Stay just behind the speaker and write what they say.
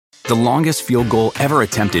The longest field goal ever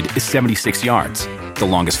attempted is 76 yards. The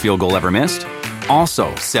longest field goal ever missed?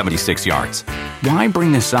 Also 76 yards. Why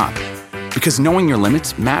bring this up? Because knowing your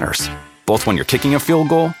limits matters, both when you're kicking a field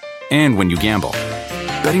goal and when you gamble.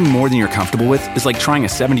 Betting more than you're comfortable with is like trying a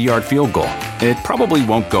 70-yard field goal. It probably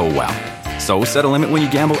won't go well. So set a limit when you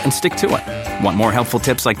gamble and stick to it. Want more helpful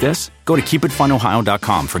tips like this? Go to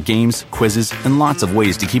keepitfunohio.com for games, quizzes, and lots of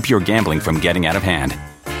ways to keep your gambling from getting out of hand.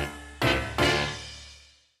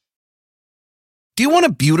 Do you want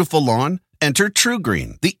a beautiful lawn? Enter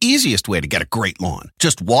TruGreen, the easiest way to get a great lawn.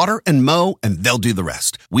 Just water and mow, and they'll do the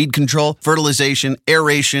rest. Weed control, fertilization,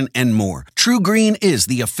 aeration, and more. TruGreen is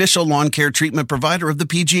the official lawn care treatment provider of the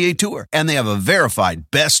PGA Tour, and they have a verified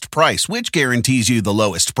best price, which guarantees you the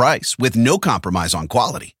lowest price with no compromise on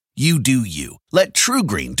quality. You do you. Let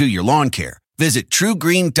TruGreen do your lawn care. Visit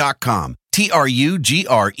TruGreen.com,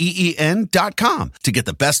 TruGreen.com, to get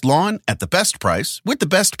the best lawn at the best price with the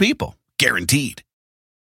best people. Guaranteed.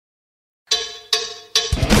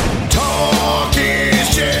 Talk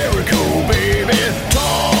is Jericho, baby.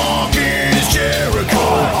 Talk is Jericho.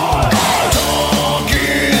 Talk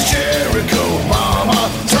is Jericho,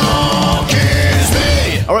 mama. Talk is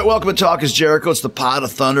me. All right, welcome to Talk is Jericho. It's the pod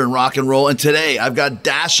of thunder and rock and roll. And today I've got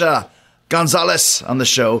Dasha Gonzalez on the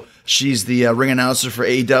show. She's the ring announcer for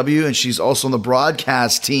AEW, and she's also on the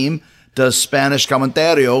broadcast team, does Spanish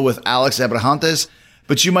comentario with Alex Abrahantes.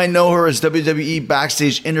 But you might know her as WWE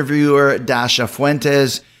backstage interviewer Dasha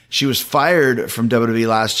Fuentes. She was fired from WWE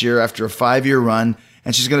last year after a 5-year run,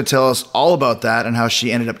 and she's going to tell us all about that and how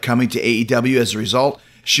she ended up coming to AEW as a result.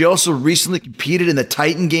 She also recently competed in the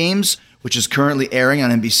Titan Games, which is currently airing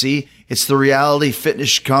on NBC. It's the reality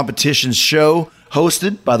fitness competition show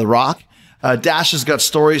hosted by The Rock. Dasha's got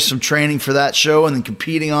stories from training for that show and then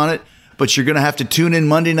competing on it, but you're going to have to tune in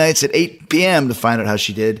Monday nights at 8 p.m. to find out how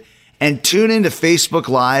she did. And tune in to Facebook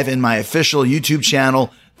Live and my official YouTube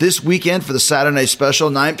channel this weekend for the Saturday Night Special,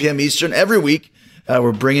 9 p.m. Eastern. Every week,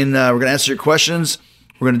 we're going to answer your questions.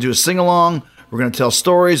 We're going to do a sing-along. We're going to tell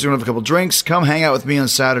stories. We're going to have a couple drinks. Come hang out with me on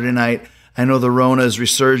Saturday night. I know the Rona is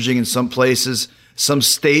resurging in some places. Some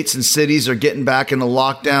states and cities are getting back into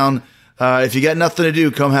lockdown. If you got nothing to do,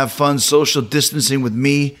 come have fun social distancing with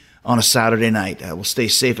me on a Saturday night. We'll stay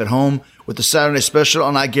safe at home with the Saturday Night Special,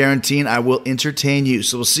 and I guarantee I will entertain you.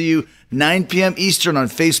 So we'll see you 9 p.m. Eastern on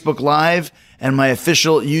Facebook Live and my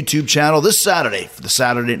official YouTube channel this Saturday for the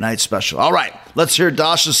Saturday Night Special. All right, let's hear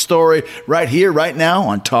Dasha's story right here, right now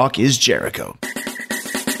on Talk is Jericho.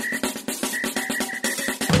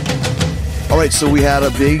 All right, so we had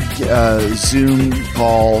a big Zoom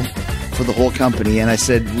call for the whole company, and I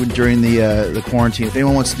said during the quarantine, if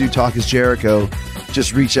anyone wants to do Talk is Jericho,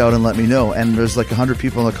 just reach out and let me know. And there's like 100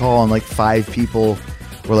 people on the call, and like 5 people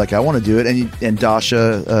were like, I want to do it. And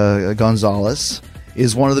Dasha Gonzalez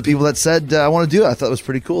is one of the people that said, I want to do it. I thought it was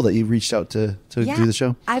pretty cool that you reached out to do the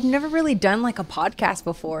show. I've never really done like a podcast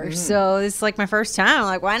before. So it's like my first time. I'm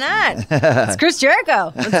like, why not? It's Chris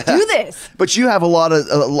Jericho. Let's do this. But you have a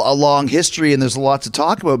long history, and there's a lot to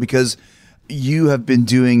talk about because you have been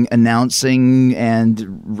doing announcing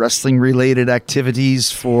and wrestling related activities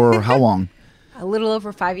for how long? A little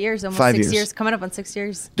over 5 years, almost 5 6 years, coming up on 6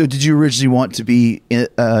 years. Did you originally want to be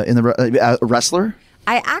a wrestler?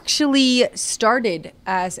 I actually started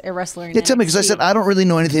as a wrestler in tell me, because I said I don't really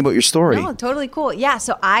know anything about your story. No, totally cool. Yeah,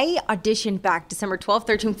 so I auditioned back December 12,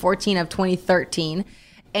 13, 14 of 2013.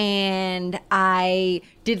 And I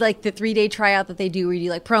did like the 3-day tryout that they do where you do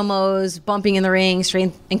like promos, bumping in the ring,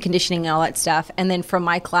 strength and conditioning and all that stuff. And then from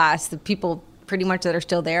my class, the people pretty much that are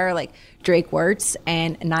still there are like Drake Wirtz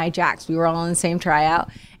and Nia Jax. We were all in the same tryout.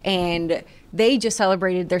 And they just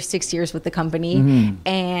celebrated their 6 years with the company. Mm-hmm.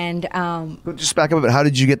 And just back up a bit, how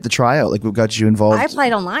did you get the tryout? Like what got you involved? I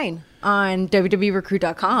applied online on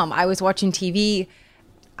www.recruit.com. I was watching TV.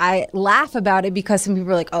 I laugh about it because some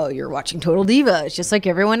people are like, oh, you're watching Total Diva. It's just like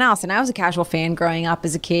everyone else. And I was a casual fan growing up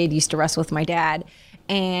as a kid, used to wrestle with my dad.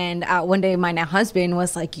 And one day my now husband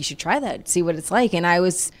was like, you should try that, see what it's like. And I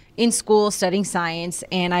was in school studying science,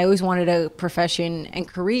 and I always wanted a profession and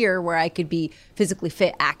career where I could be physically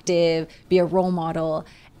fit, active, be a role model.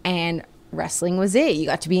 And wrestling was it. You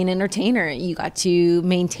got to be an entertainer. You got to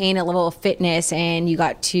maintain a level of fitness, and you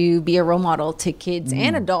got to be a role model to kids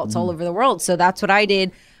and adults all over the world. So that's what I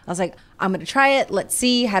did. I was like, I'm going to try it. Let's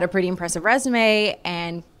see. Had a pretty impressive resume,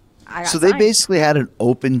 and I got So signed. they basically had an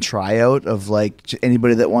open tryout of like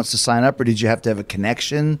anybody that wants to sign up, or did you have to have a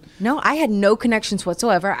connection? No, I had no connections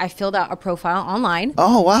whatsoever. I filled out a profile online.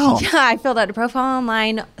 Oh, wow. Yeah, I filled out a profile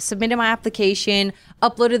online, submitted my application,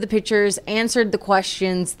 uploaded the pictures, answered the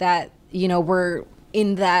questions that, you know, were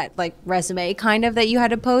in that like resume kind of that you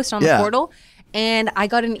had to post on the portal. And I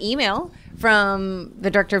got an email from the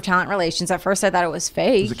director of talent relations. At first, I thought it was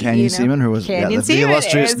fake. Was it Canyon Seaman? Who was Canyon the Seaman?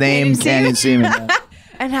 illustrious name Canyon Seaman? Yeah.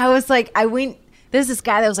 And I was like, there's this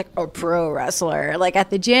guy that was like a pro wrestler, like at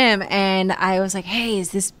the gym. And I was like, hey,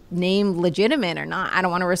 is this name legitimate or not? I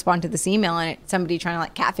don't want to respond to this email. And it's somebody trying to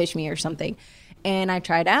like catfish me or something. And I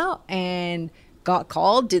tried out and got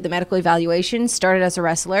called, did the medical evaluation, started as a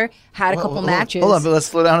wrestler, had a couple matches. Hold on, but let's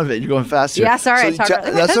slow down a bit. You're going fast here. Yeah, sorry. I talked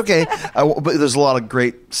really that's fast. okay. But there's a lot of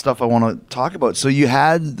great stuff I want to talk about. So you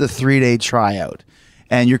had the 3-day tryout,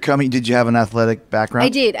 and you're coming. Did you have an athletic background? I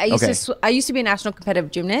did. I used to be a national competitive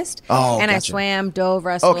gymnast. Oh, and I gotcha. swam, dove,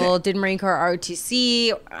 wrestled, Okay. did Marine Corps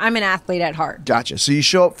ROTC. I'm an athlete at heart. Gotcha. So you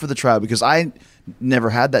show up for the tryout because I never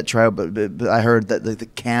had that tryout, but I heard that the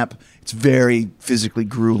camp, it's very physically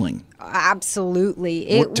grueling.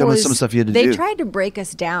 Absolutely. Tell me some stuff you had to they do. They tried to break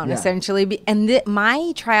us down, Yeah. essentially. And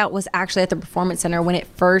my tryout was actually at the Performance Center when it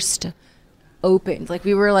first opened. Like,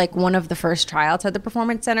 we were like one of the first tryouts at the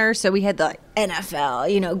Performance Center. So we had the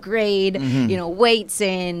NFL, grade, weights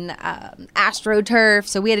in, AstroTurf.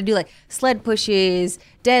 So we had to do like sled pushes,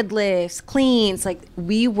 deadlifts, cleans. Like,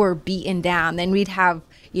 we were beaten down. Then we'd have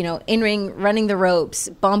in-ring, running the ropes,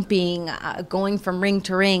 bumping, going from ring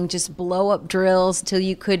to ring, just blow-up drills till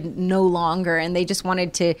you could no longer. And they just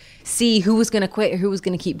wanted to see who was going to quit or who was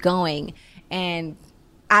going to keep going. And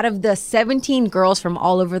out of the 17 girls from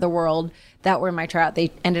all over the world that were in my tryout,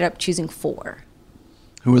 they ended up choosing 4.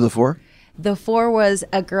 Who were the 4? The 4 was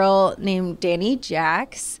a girl named Danny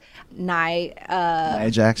Jax, Nia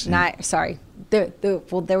Jackson.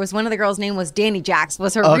 There was one of the girls' name was Danny Jax,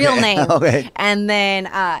 was her Okay, real name. okay. And then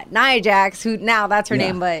Nia Jax, who now that's her Yeah.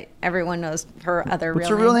 name, but everyone knows her other What's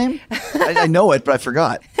real her real name? I know it, but I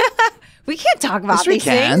forgot. We can't talk about Yes, we these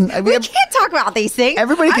can. things. We can't talk about these things.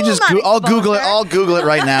 Everybody I can will just not I'll expose Google it. her. I'll Google it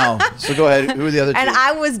right now. So go ahead. Who are the other two? And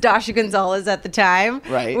I was Dasha Gonzalez at the time.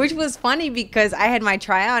 Right. Which was funny because I had my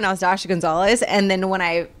tryout and I was Dasha Gonzalez. And then when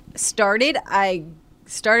I started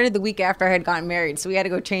the week after I had gotten married. So we had to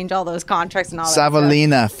go change all those contracts and all that stuff.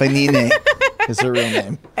 Savalina Fanine is her real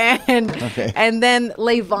name. And then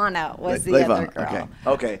Levana was the other girl.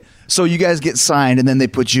 Okay. So you guys get signed, and then they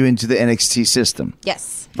put you into the NXT system.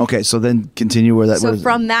 Yes. Okay. So then continue where that So was.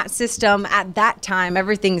 from that system, at that time,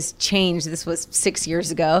 everything's changed. This was 6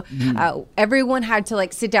 years ago. Mm-hmm. Everyone had to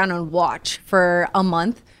like sit down and watch for a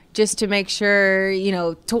month just to make sure,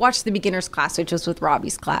 to watch the beginner's class, which was with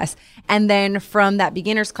Robbie's class. And then from that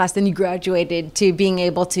beginner's class, then you graduated to being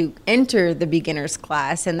able to enter the beginner's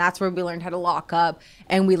class. And that's where we learned how to lock up.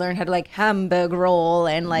 And we learned how to like Hamburg roll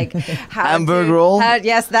and like how Hamburg roll?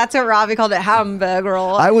 Yes, that's what Robbie called it, Hamburg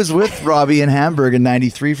roll. I was with Robbie in Hamburg in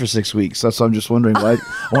 '93 for 6 weeks. That's what I'm just wondering why. I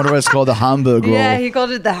wonder why it's called the Hamburg roll. Yeah, he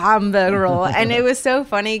called it the Hamburg roll. And it was so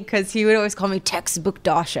funny because he would always call me textbook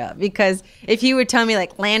Dasha, because if he would tell me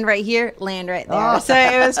like land right here, land right there. So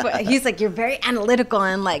it was, he's like, you're very analytical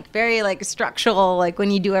and like very like structural, like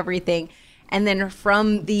when you do everything. And then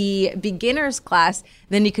from the beginner's class,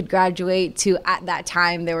 then you could graduate to, at that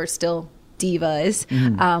time, there were still divas,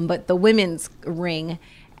 but the women's ring.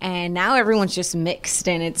 And now everyone's just mixed,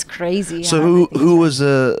 and it's crazy. So who was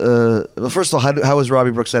well, first of all, how was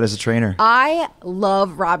Robbie Brookside as a trainer? I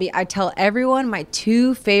love Robbie. I tell everyone my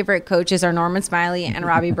 2 favorite coaches are Norman Smiley and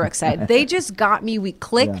Robbie Brookside. They just got me. We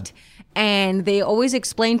clicked, and they always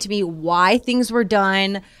explained to me why things were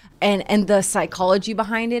done and the psychology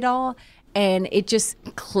behind it all. And it just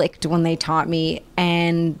clicked when they taught me.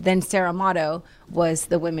 And then Sarah Motto was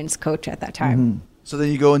the women's coach at that time. So then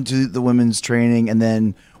you go into the women's training, and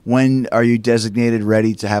then when are you designated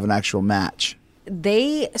ready to have an actual match?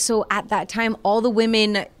 So at that time, all the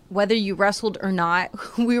women, whether you wrestled or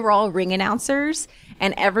not, we were all ring announcers,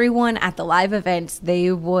 and everyone at the live events, they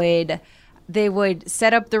would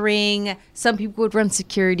set up the ring. Some people would run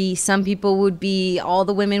security. Some people all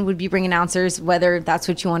the women would be ring announcers, whether that's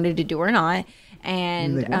what you wanted to do or not.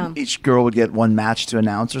 And Each girl would get one match to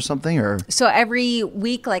announce or something, or so every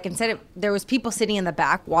week, like there was people sitting in the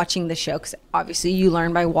back watching the show, because obviously you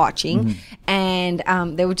learn by watching, and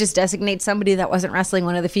they would just designate somebody that wasn't wrestling,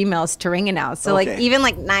 one of the females, to ring announce. So like even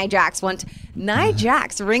like Nia Jax Nia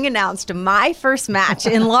Jax ring announced my first match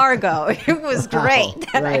in Largo. It was great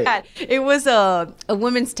that I had. It was a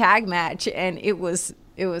women's tag match, and it was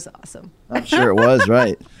awesome. I'm sure it was,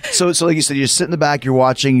 right? So like you said, you sit in the back, you're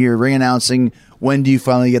watching, you're ring announcing. When do you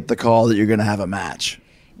finally get the call that you're going to have a match?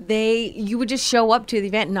 You would just show up to the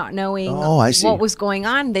event not knowing I see. what was going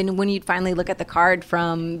on. Then when you'd finally look at the card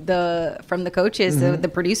from the coaches, the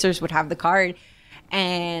producers would have the card,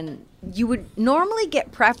 and you would normally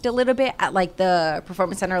get prepped a little bit at like the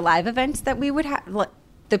Performance Center live events that we would have.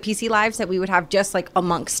 the PC lives that we would have just like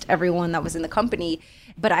amongst everyone that was in the company.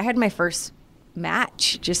 But I had my first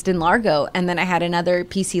match just in Largo, and then I had another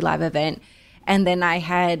PC live event, and then I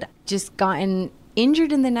had just gotten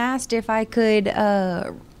injured in the and asked if I could.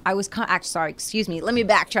 Excuse me. Let me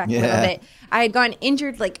backtrack a little bit. I had gotten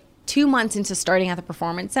injured like 2 months into starting at the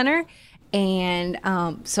Performance Center, and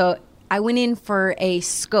so I went in for a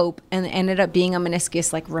scope, and it ended up being a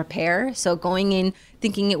meniscus like repair. So going in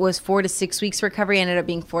thinking it was 4 to 6 weeks recovery, ended up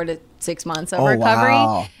being 4 to 6 months of recovery.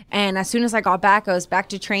 Wow. And as soon as I got back, I was back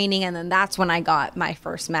to training, and then that's when I got my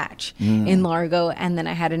first match in Largo, and then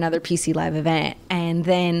I had another PC live event, and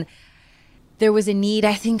then there was a need.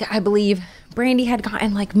 I believe Brandy had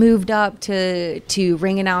gotten like moved up to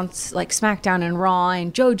ring announce like SmackDown and Raw,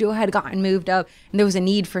 and JoJo had gotten moved up, and there was a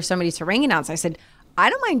need for somebody to ring announce. I said, I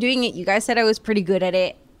don't mind doing it. You guys said I was pretty good at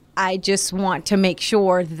it. I just want to make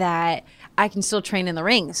sure that I can still train in the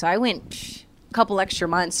ring. So I went a couple extra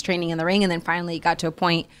months training in the ring, and then finally got to a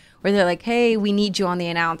point where they're like, hey, we need you on the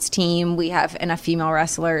announce team. We have enough female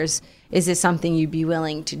wrestlers. Is this something you'd be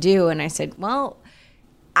willing to do? And I said, well,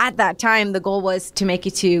 at that time, the goal was to make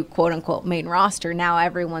it to quote unquote main roster. Now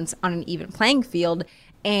everyone's on an even playing field.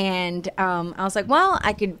 And I was like, well,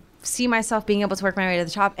 I could see myself being able to work my way to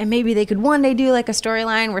the top, and maybe they could one day do like a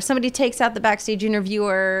storyline where somebody takes out the backstage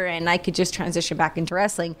interviewer and I could just transition back into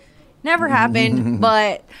wrestling. Never happened,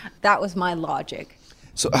 but that was my logic.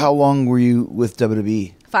 So how long were you with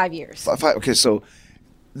WWE? 5 years. Okay, so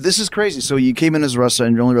this is crazy. So you came in as a wrestler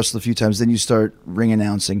and you only wrestled a few times, then you start ring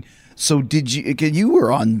announcing. So you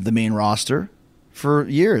were on the main roster for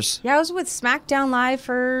years. Yeah, I was with SmackDown Live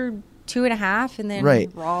for 2.5, and then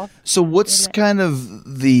Raw. So what's kind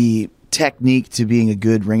of the technique to being a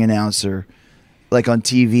good ring announcer, like on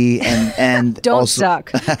TV and Don't also,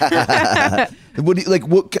 suck.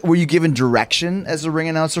 What were you given direction as a ring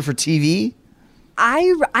announcer for TV?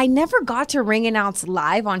 I never got to ring announce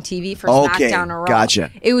live on TV for Okay, SmackDown or Raw.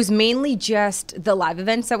 gotcha. It was mainly just the live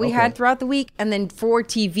events that we had throughout the week, and then for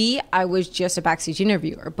TV, I was just a backstage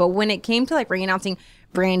interviewer. But when it came to like ring announcing,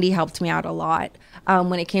 Brandy helped me out a lot.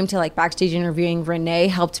 When it came to like backstage interviewing, Renee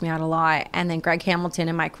helped me out a lot, and then Greg Hamilton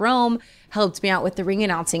and Mike Rome helped me out with the ring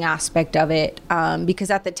announcing aspect of it.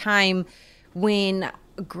 Because at the time when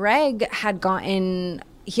Greg had gotten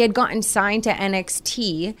signed to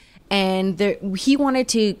NXT. And he wanted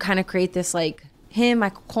to kind of create this, like, him,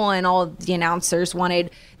 Michael Cole, and all the announcers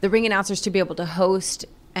wanted the ring announcers to be able to host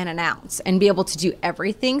and announce and be able to do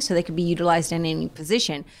everything so they could be utilized in any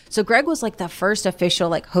position. So Greg was, like, the first official,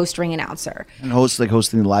 like, host ring announcer. And hosting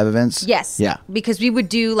the live events? Yes. Yeah. Because we would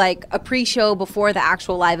do, like, a pre-show before the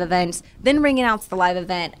actual live events, then ring announce the live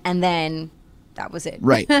event, and then that was it.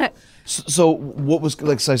 Right. So what was,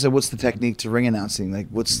 like I said, what's the technique to ring announcing? Like,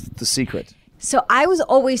 what's the secret? So I was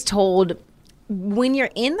always told when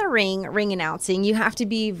you're in the ring announcing, you have to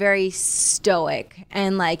be very stoic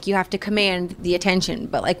and like you have to command the attention.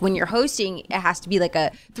 But like when you're hosting, it has to be like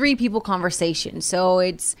a 3 people conversation. So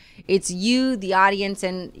it's you, the audience,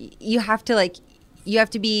 and you have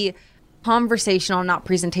to be conversational, not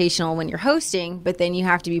presentational when you're hosting, but then you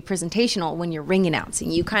have to be presentational when you're ring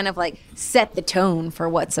announcing. You kind of like set the tone for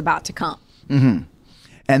what's about to come. Mm-hmm.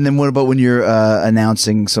 And then what about when you're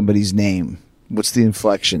announcing somebody's name? What's the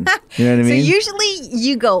inflection? You know what I mean? So usually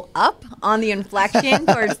you go up on the inflection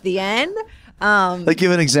towards the end. Like give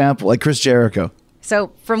an example, like Chris Jericho.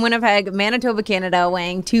 So from Winnipeg, Manitoba, Canada,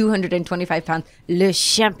 weighing 225 pounds, Le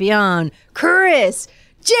Champion, Chris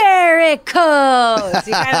Jericho. So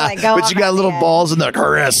you kind of like go but you got little balls in the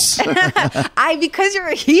Chris. Because you're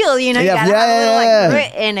a heel, you know, you gotta have a little like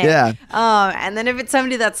grit in it. Yeah. And then if it's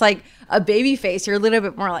somebody that's like a baby face, you're a little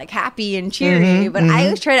bit more like happy and cheery. But I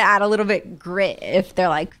always try to add a little bit grit if they're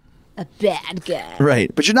like a bad guy.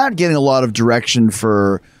 Right. But you're not getting a lot of direction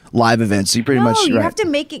for live events. So you pretty much you have to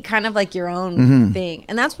make it kind of like your own thing.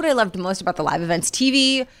 And that's what I loved most about the live events.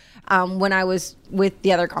 TV, when I was with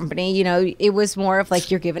the other company, you know, it was more of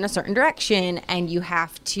like you're given a certain direction and you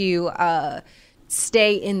have to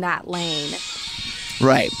stay in that lane.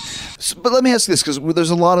 Right. So, but let me ask this, because there's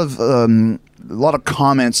a lot of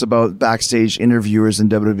comments about backstage interviewers in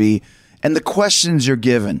WWE and the questions you're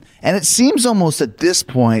given. And it seems almost at this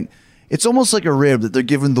point, it's almost like a rib that they're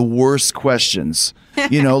given the worst questions.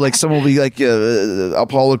 You know, like someone will be like,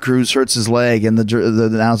 Apollo Crews hurts his leg, and the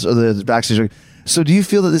announcer, or the backstage, like, so do you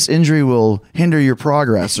feel that this injury will hinder your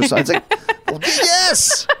progress? Or something? It's like, well,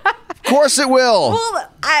 yes, of course it will. Well,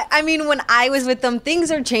 I mean, when I was with them,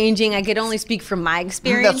 things are changing. I could only speak from my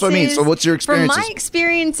experiences. That's what I mean. So what's your experiences? From my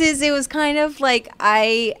experiences, it was kind of like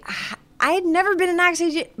I had never been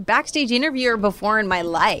an backstage interviewer before in my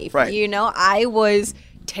life. Right. You know, I was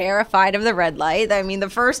terrified of the red light. I mean, the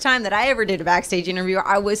first time that I ever did a backstage interview,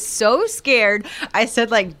 I was so scared. I said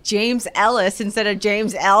like James Ellis instead of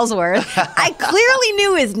James Ellsworth. I clearly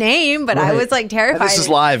knew his name, but I was like terrified. And this is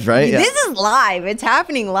live, right? Yeah. This is live. It's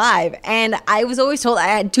happening live. And I was always told I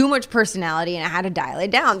had too much personality and I had to dial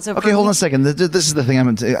it down. So Okay, hold on a second. This is the thing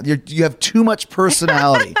I'm going to you have too much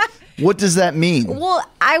personality. What does that mean? Well,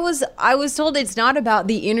 I was told it's not about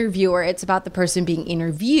the interviewer, it's about the person being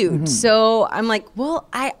interviewed. Mm-hmm. So I'm like, well,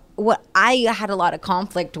 what I had a lot of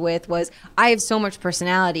conflict with was I have so much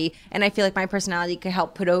personality, and I feel like my personality could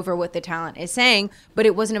help put over what the talent is saying, but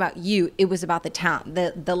it wasn't about you, it was about the talent.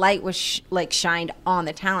 The light was shined on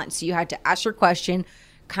the talent, so you had to ask your question,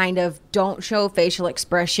 kind of don't show facial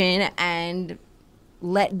expression, and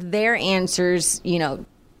let their answers,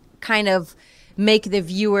 kind of make the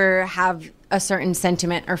viewer have a certain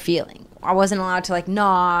sentiment or feeling. I wasn't allowed to like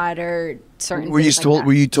nod or certain. Were you things like told? that.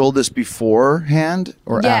 Were you told this beforehand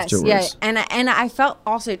or afterwards? Yes, yeah, and I felt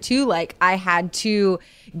also too like I had to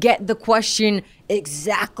get the question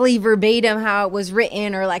exactly verbatim how it was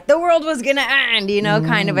written, or like the world was gonna end,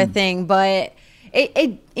 kind of a thing. But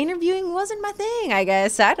interviewing wasn't my thing. I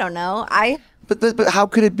guess I don't know. But how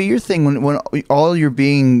could it be your thing when all you're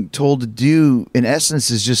being told to do in essence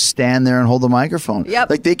is just stand there and hold the microphone? Yep.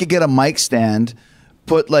 Like they could get a mic stand,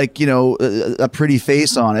 put like a pretty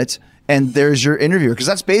face on it, and there's your interviewer, because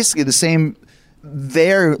that's basically the same.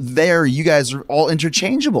 There, you guys are all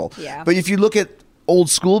interchangeable. Yeah. But if you look at old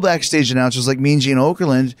school backstage announcers like Mean Gene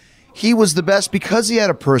Okerlund, he was the best because he had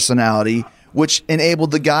a personality, which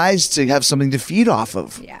enabled the guys to have something to feed off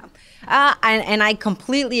of. Yeah. And I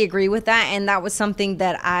completely agree with that. And that was something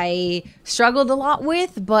that I struggled a lot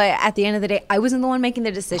with. But at the end of the day, I wasn't the one making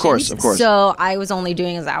the decisions. Of course. So I was only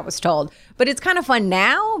doing as I was told. But it's kind of fun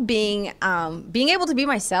now being able to be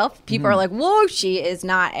myself. People are like, whoa, she is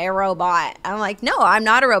not a robot. I'm like, no, I'm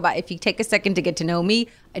not a robot. If you take a second to get to know me,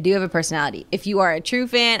 I do have a personality. If you are a true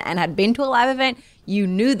fan and had been to a live event, you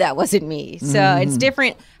knew that wasn't me. So it's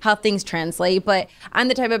different how things translate. But I'm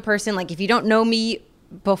the type of person, like, if you don't know me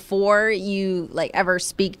before you like ever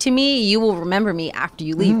speak to me, you will remember me after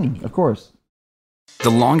you leave me. Of course. The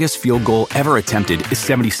longest field goal ever attempted is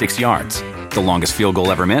 76 yards. The longest field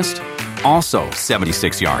goal ever missed? Also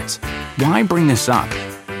 76 yards. Why bring this up?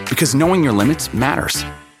 Because knowing your limits matters,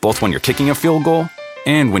 both when you're kicking a field goal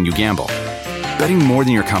and when you gamble. Betting more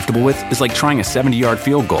than you're comfortable with is like trying a 70-yard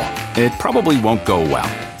field goal. It probably won't go well.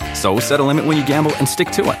 So set a limit when you gamble and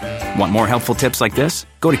stick to it. Want more helpful tips like this?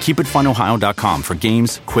 Go to keepitfunohio.com for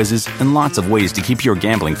games, quizzes, and lots of ways to keep your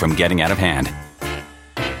gambling from getting out of hand.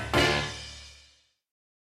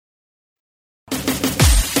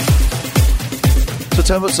 So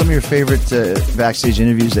tell me about some of your favorite backstage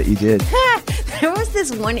interviews that you did. There was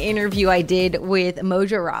this one interview I did with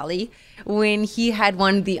Mojo Rawley when he had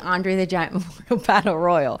won the Andre the Giant Memorial Battle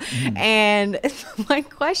Royal. And my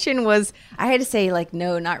question was, I had to say, like,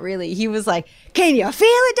 no, not really. He was like, can you feel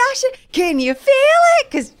it, Dasha? Can you feel it?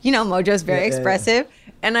 Because, Mojo's very expressive.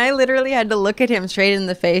 And I literally had to look at him straight in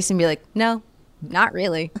the face and be like, no, not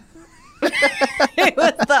really. It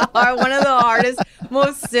was one of the hardest,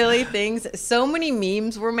 most silly things. So many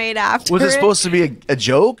memes were made after. Was it supposed to be a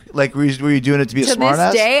joke? Like, were you doing it to be a to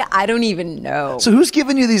smartass? this day, I don't even know. So who's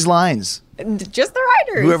giving you these lines? Just the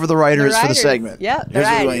writers. Whoever the writer is for the writers. segment. Yeah, Here's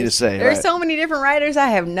what we want you to say. There's right. so many different writers. I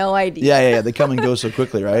have no idea. Yeah. They come and go so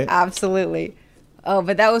quickly, right? Absolutely. Oh,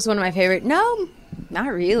 but that was one of my favorite. No, not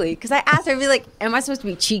really. Because I asked her, I'd be like, am I supposed to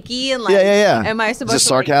be cheeky? And like, Yeah. Am I supposed Is this to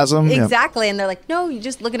sarcasm? Like, Yeah. exactly. And they're like, no, you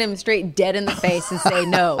just look at him straight dead in the face and say,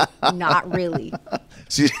 no, not really.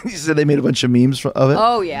 So you said they made a bunch of memes of it?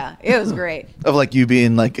 Oh, yeah. It was great. Of like you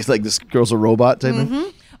being like, it's like this girl's a robot type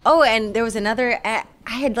of? Oh, and there was another. I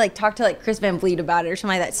had like talked to like Chris Van Vliet about it or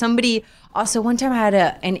something like that. Somebody also one time I had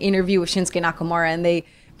an interview with Shinsuke Nakamura, and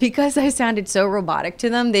because I sounded so robotic to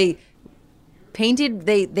them, they kind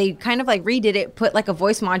of like redid it, put like a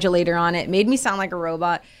voice modulator on it, made me sound like a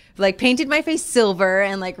robot, like painted my face silver,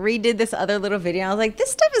 and like redid this other little video. I was like, this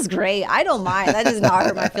stuff is great. I don't mind. That does not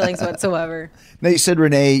hurt my feelings whatsoever. Now, you said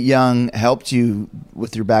Renee Young helped you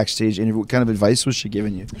with your backstage interview. What kind of advice was she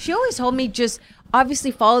giving you? She always told me just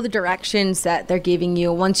obviously follow the directions that they're giving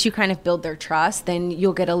you. Once you kind of build their trust, then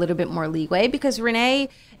you'll get a little bit more leeway, because Renee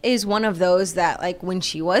is one of those that, like, when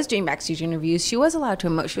she was doing backstage interviews, she was allowed to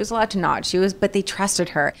emote, she was allowed to nod, but they trusted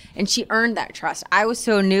her, and she earned that trust. I was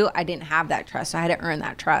so new, I didn't have that trust, so I had to earn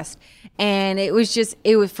that trust. And it was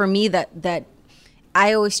for me that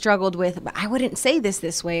I always struggled with, but I wouldn't say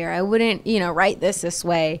this way, or I wouldn't, write this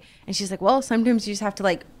way. And she's like, well, sometimes you just have to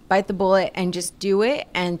like bite the bullet and just do it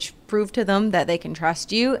and prove to them that they can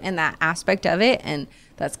trust you in that aspect of it. And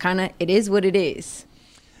that's kind of, it is what it is.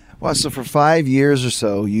 Wow, so for 5 years or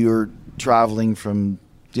so, you're traveling from,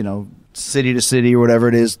 city to city or whatever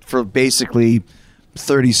it is for basically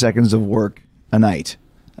 30 seconds of work a night.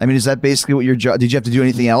 I mean, is that basically what your job? Did you have to do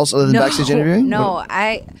anything else other than backstage interviewing? No,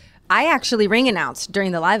 I actually ring announced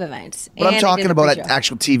during the live events. But I'm talking about at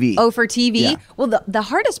actual TV. Oh, for TV? Yeah. Well, the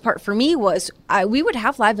hardest part for me was we would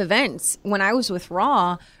have live events when I was with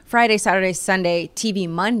Raw, Friday, Saturday, Sunday, TV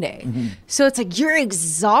Monday. Mm-hmm. So it's like you're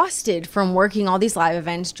exhausted from working all these live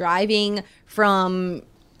events, driving from...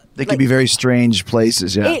 They can be very strange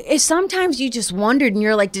places, yeah. Sometimes you just wondered and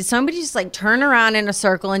you're like, did somebody just like turn around in a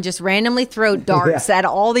circle and just randomly throw darts at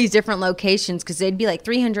all these different locations? Because they'd be like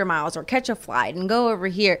 300 miles or catch a flight and go over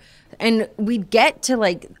here. And we'd get to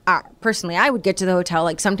like, personally, I would get to the hotel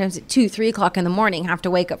like sometimes at 2, 3 o'clock in the morning, have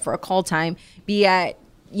to wake up for a call time, be at,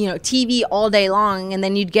 TV all day long. And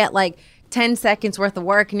then you'd get like 10 seconds worth of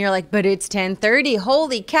work and you're like, but it's 10:30.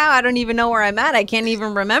 Holy cow, I don't even know where I'm at. I can't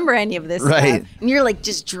even remember any of this right. stuff. And you're like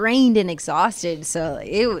just drained and exhausted. So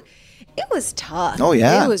it was tough. Oh,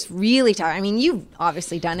 yeah. It was really tough. I mean, you've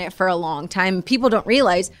obviously done it for a long time. People don't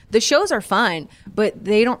realize the shows are fun, but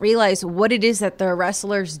they don't realize what it is that the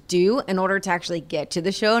wrestlers do in order to actually get to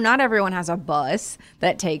the show. Not everyone has a bus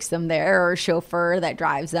that takes them there or a chauffeur that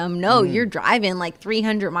drives them. No, you're driving like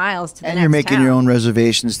 300 miles to the next And you're making town. your own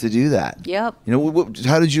reservations to do that. Yep.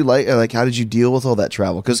 How did you how did you deal with all that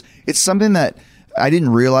travel? Because it's something that I didn't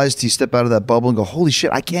realize till you step out of that bubble and go, holy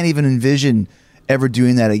shit, I can't even envision ever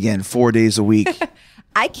doing that again 4 days a week.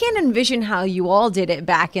 I can't envision how you all did it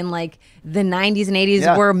back in like the 90s and 80s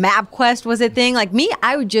Yeah. where MapQuest was a thing. Like me,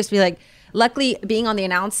 I would just be like, luckily being on the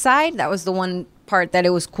announce side, that was the one part that it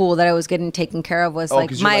was cool that I was getting taken care of was like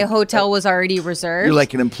 'cause you're my like- hotel was already reserved. You're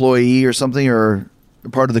like an employee or something or a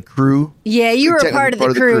part of the crew? Yeah, you were Technically part of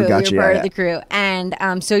the crew. Gotcha, You're part yeah, of the crew. And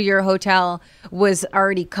so your hotel was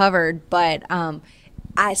already covered. But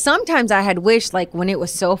sometimes I had wished, like, when it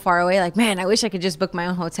was so far away, like, man, I wish I could just book my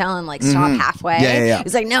own hotel and, like, stop halfway. Yeah.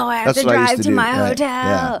 It's like, no, I have That's to what I used drive to to do. my Right.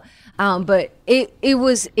 hotel. But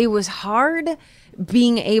it was hard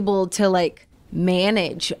being able to, like,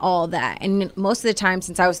 manage all that. And most of the time,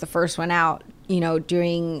 since I was the first one out,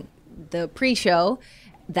 during the pre-show,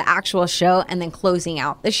 the actual show, and then closing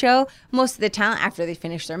out the show, most of the time after they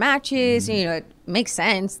finish their matches, it makes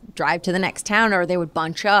sense, drive to the next town, or they would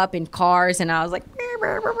bunch up in cars, and I was like,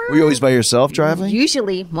 Were you always by yourself driving?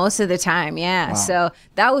 usually most of the time, yeah. So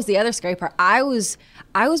that was the other scary part. I was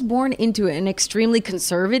born into an extremely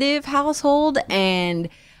conservative household, and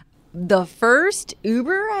the first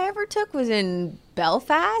Uber I ever took was in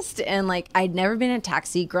Belfast, and like I'd never been in a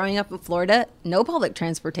taxi growing up in Florida, no public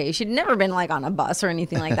transportation, never been like on a bus or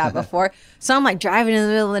anything like that before. So I'm like driving in the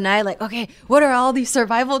middle of the night, like, okay, what are all these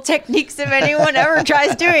survival techniques if anyone ever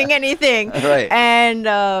tries doing anything? Right. And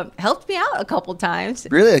helped me out a couple times.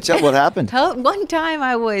 Really? Tell what happened. One time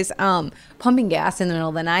I was pumping gas in the middle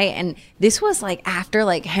of the night, and this was like after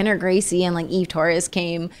like Henry Gracie and like Eve Torres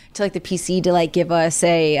came to like the PC to like give us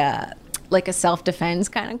a like a self-defense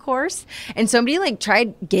kind of course, and somebody like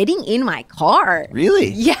tried getting in my car. Really?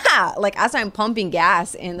 Yeah, like as I'm pumping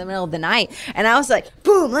gas in the middle of the night, and I was like,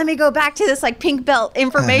 boom, let me go back to this like pink belt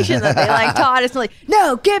information that they like taught us. Like,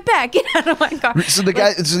 no, get back, get out of my car. So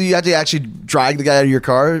so you had to actually drag the guy out of your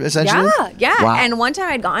car, essentially? Yeah. Wow. And one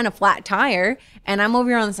time I'd gotten a flat tire, and I'm over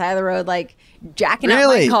here on the side of the road, like jacking up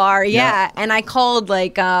Really? my car. Yeah. Yeah. And I called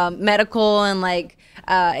like medical, and like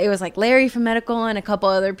it was like Larry from medical and a couple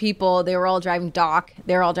other people. They were all driving Doc.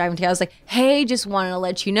 They were all driving to. I was like, hey, just wanted to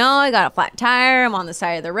let you know I got a flat tire. I'm on the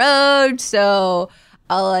side of the road, so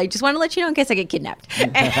I just want to let you know in case I get kidnapped.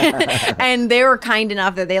 And they were kind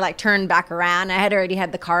enough that they like turned back around. I had already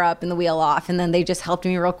had the car up and the wheel off, and then they just helped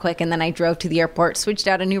me real quick. And then I drove to the airport, switched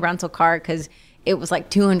out a new rental car because it was like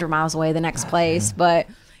 200 miles away the next place. But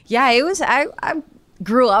yeah, it was. I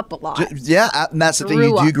grew up a lot. Yeah, and that's the thing.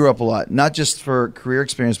 You grew up a lot, not just for career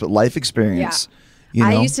experience, but life experience. Yeah.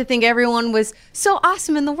 I used to think everyone was so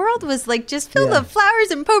awesome in the world, was like just filled of flowers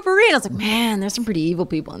and potpourri. And I was like, man, there's some pretty evil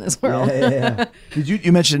people in this world. Did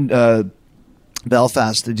you mentioned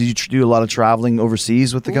Belfast? Did you do a lot of traveling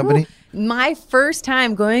overseas with the company? My first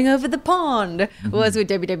time going over the pond was with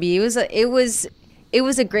WWE. It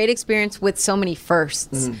was a great experience with so many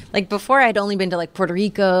firsts. Like before, I'd only been to like Puerto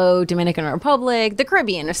Rico, Dominican Republic, the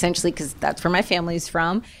Caribbean, essentially, because that's where my family's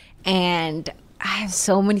from. And I have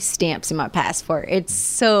so many stamps in my passport. It's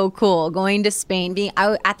so cool. Going to Spain,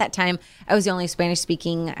 at that time, I was the only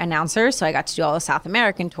Spanish-speaking announcer, so I got to do all the South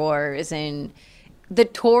American tours, and the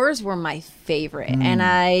tours were my favorite. And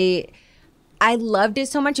I loved it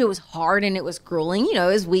so much. It was hard and it was grueling. It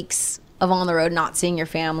was weeks of on the road, not seeing your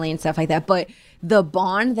family and stuff like that. But the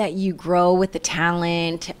bond that you grow with the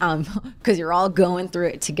talent, because you're all going through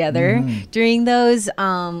it together during those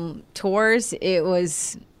tours, it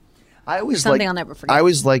was something I'll never forget. I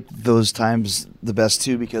always like those times the best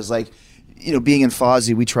too, because like, you know, being in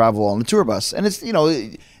Fozzy, we travel on the tour bus, and it's, you know,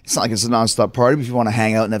 it's not like it's a nonstop party, but if you want to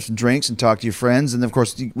hang out and have some drinks and talk to your friends, and of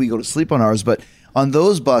course we go to sleep on ours, but on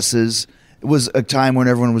those buses, it was a time when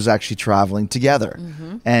everyone was actually traveling together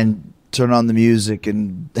and turn on the music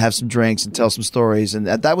and have some drinks and tell some stories, and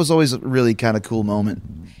that was always a really kind of cool moment.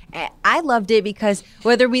 I loved it because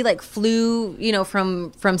whether we like flew, you know,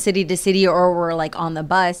 from city to city or were like on the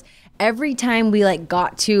bus, every time we like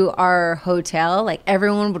got to our hotel, like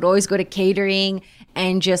everyone would always go to catering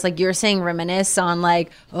and just like you're saying, reminisce on like,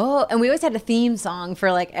 oh, and we always had a theme song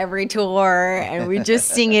for like every tour, and we'd just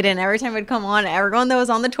sing it, and every time it'd come on, everyone that was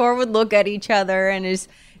on the tour would look at each other, and it's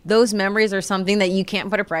those memories are something that you can't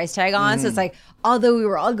put a price tag on. So it's like, although we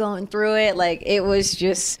were all going through it, like it was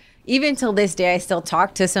just, even till this day, I still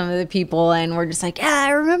talk to some of the people, and we're just like, yeah,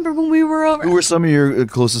 I remember when we were over. Who were some of your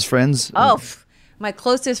closest friends? My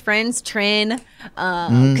closest friends, Trin,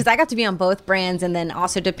 because I got to be on both brands, and then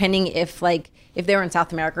also depending if they were in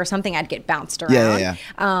South America or something, I'd get bounced around. Yeah.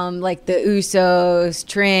 Like the Usos,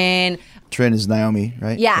 Trin. Trin is Naomi,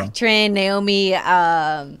 right? Yeah. Trin, Naomi,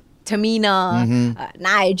 Tamina,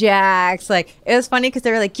 Nia Jax. Like, it was funny because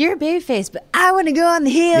they were like, you're a babyface, but I want to go on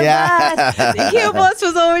the heel bus. The heel bus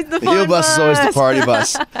was always the fun The heel bus is always the party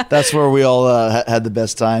bus. That's where we all had the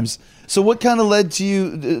best times. So what kind of led to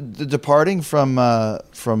you departing from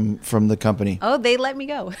the company? Oh, they let me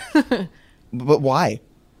go. But why?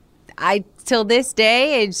 Till this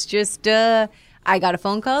day, it's just, I got a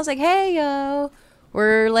phone call. It's like, hey,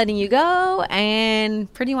 we're letting you go.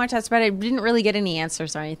 And pretty much that's about it. Didn't really get any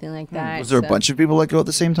answers or anything like that. Was there a bunch of people let go at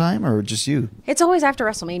the same time, or just you? It's always after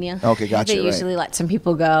WrestleMania. Okay, gotcha. They usually let some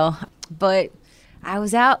people go. But I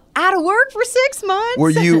was out of work for 6 months.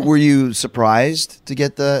 Were you surprised to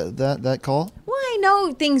get that call? Well, I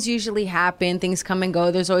know things usually happen. Things come and go.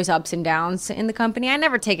 There's always ups and downs in the company. I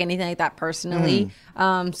never take anything like that personally.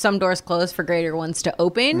 Some doors close for greater ones to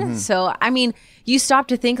open. So, I mean, you stop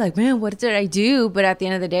to think like, man, what did I do? But at the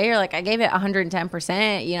end of the day, you're like, I gave it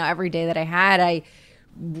 110%. You know, every day that I had, I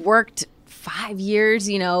worked 5 years,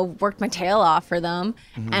 you know, worked my tail off for them.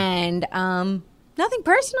 And, nothing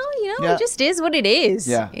personal, you know, It just is what it is.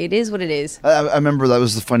 Yeah. It is what it is. I remember that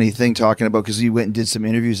was the funny thing talking about, because you went and did some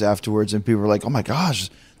interviews afterwards, and people were like, oh my gosh,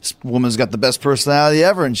 this woman's got the best personality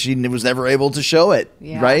ever, and she was never able to show it,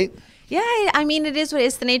 right? Yeah, I mean,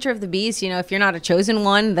 it's the nature of the beast. You know, if you're not a chosen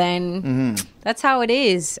one, then that's how it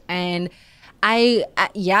is. And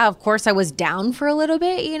of course, I was down for a little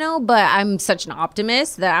bit, you know, but I'm such an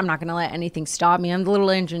optimist that I'm not going to let anything stop me. I'm the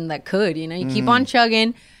little engine that could, you know, you keep on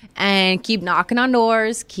chugging and keep knocking on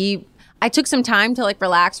doors. I took some time to like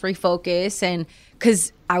relax, refocus, and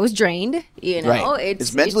because I was drained, you know,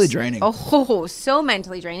 it's mentally draining. Oh, so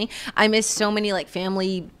mentally draining. I missed so many like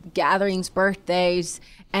family gatherings, birthdays,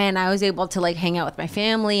 and I was able to like hang out with my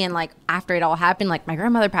family. And like after it all happened, like my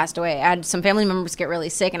grandmother passed away. I had some family members get really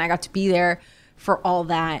sick, and I got to be there for all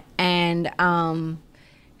that, and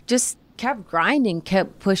just kept grinding,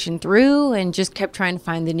 kept pushing through, and just kept trying to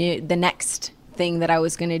find the next thing that I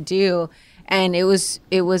was going to do. And it was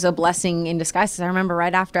a blessing in disguise, because I remember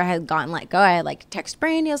right after I had gotten let go, I had like text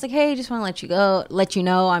Brandy. I was like, hey, just want to let you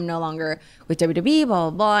know I'm no longer with WWE, blah,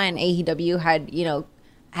 blah, blah. And AEW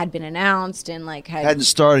had been announced, and like hadn't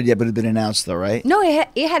started yet, but it had been announced though, right? No,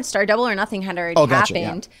 it had started. Double or Nothing had already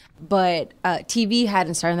happened, but TV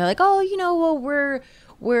hadn't started. And they're like, oh, you know, well,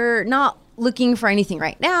 we're not looking for anything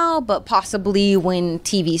right now, but possibly when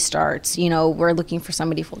TV starts, you know, we're looking for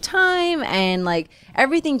somebody full time, and like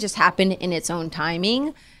everything just happened in its own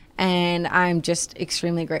timing. And I'm just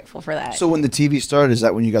extremely grateful for that. So when the TV started, is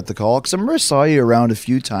that when you got the call? Because I remember I saw you around a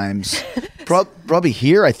few times. Probably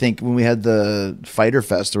here, I think, when we had the Fighter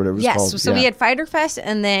Fest or whatever it was called. Yes, so we had Fighter Fest,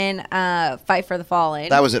 and then Fight for the Fallen.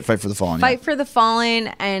 That was it, Fight for the Fallen. Fight for the Fallen,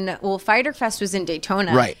 and well, Fighter Fest was in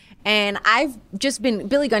Daytona. Right. And I've just been,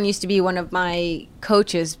 Billy Gunn used to be one of my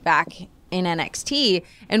coaches back in NXT,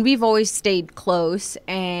 and we've always stayed close.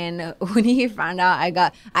 And when he found out I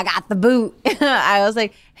got the boot, I was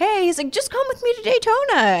like, hey, he's like, just come with me to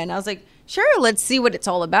Daytona. And I was like, sure, let's see what it's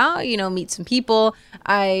all about, you know, meet some people.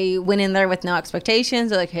 I went in there with no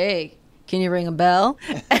expectations. They're like, hey, can you ring a bell?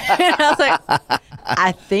 And I was like,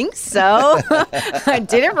 I think so. I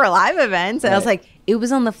did it for live events. And I was like, it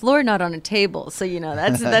was on the floor, not on a table. So, you know,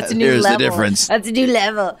 that's a new Here's level. The difference. That's a new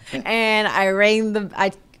level. And I rang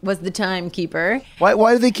was the timekeeper.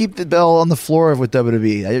 Why do they keep the bell on the floor with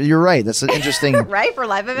WWE? You're right. That's an interesting. Right, for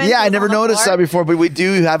live events. Yeah, I it's never on the noticed floor. that before, but we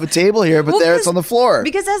do have a table here, but Well, there it's on the floor.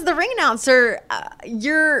 Because as the ring announcer,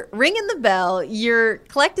 you're ringing the bell, you're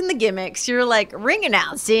collecting the gimmicks, you're like ring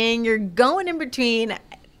announcing, you're going in between.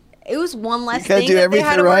 It was one less gotta thing do that they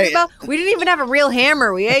had to worry everything about. We didn't even have a real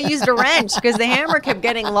hammer. We used a wrench because the hammer kept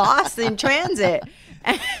getting lost in transit.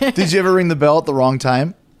 Did you ever ring the bell at the wrong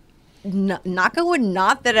time? Knock on wood,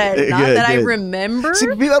 not that I Good. remember. See,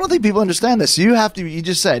 I don't think people understand this. You have to. You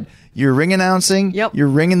just said you're ring announcing. Yep. You're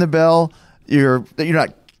ringing the bell. You're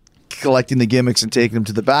not collecting the gimmicks and taking them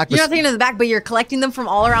to the back. You're not taking them to the back, but you're collecting them from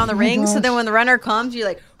all around the ring. So gosh. then when the runner comes, you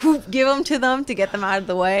like give them to them to get them out of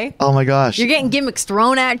the way. Oh my gosh! You're getting gimmicks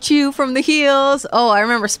thrown at you from the heels. Oh, I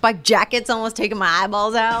remember spiked jackets almost taking my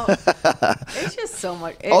eyeballs out. It's just so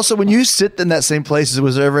much. Also, when you sit in that same place,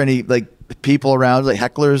 was there ever any like people around, like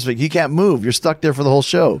hecklers? Like you can't move. You're stuck there for the whole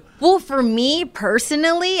show. Well, for me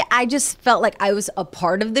personally, I just felt like I was a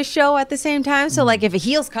part of the show at the same time. So like if a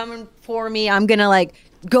heel's coming for me, I'm gonna like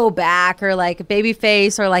go back, or like a baby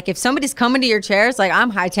face, or like if somebody's coming to your chairs, like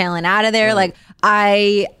I'm hightailing out of there. Right. Like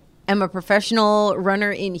I am a professional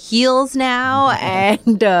runner in heels now,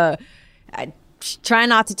 and I try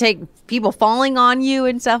not to take people falling on you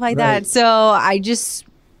and stuff like Right. that. So I just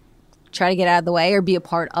try to get out of the way or be a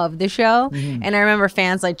part of the show. And I remember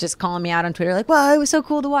fans like just calling me out on Twitter like, well, it was so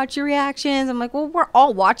cool to watch your reactions. I'm like, well, we're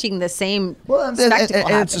all watching the same spectacle and it's a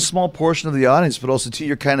happen. small portion of the audience, but also too,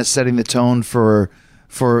 you're kind of setting the tone for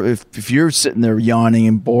if you're sitting there yawning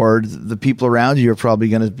and bored, the people around you are probably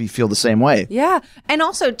going to feel the same way. Yeah. And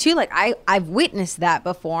also too, like I've witnessed that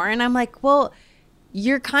before, and I'm like, well,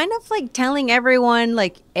 you're kind of like telling everyone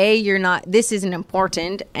like, this isn't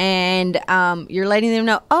important, and you're letting them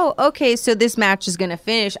know, oh, okay, so this match is gonna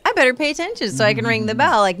finish. I better pay attention so I can ring the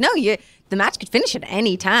bell. Like, no, the match could finish at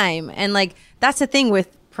any time, and like that's the thing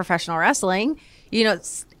with professional wrestling. You know,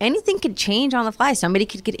 anything could change on the fly. Somebody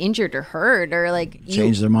could get injured or hurt, or like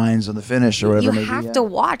Change their minds on the finish or whatever. You it may be, have yeah. to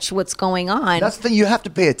watch what's going on. That's the thing. You have to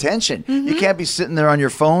pay attention. You can't be sitting there on your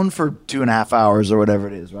phone for 2.5 hours or whatever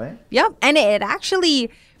it is, right? Yep. And it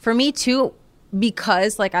actually, for me too,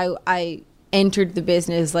 because like I entered the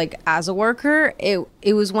business like as a worker,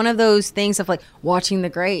 it was one of those things of like watching the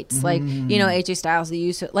greats, like, you know, AJ Styles, the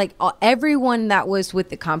use like everyone that was with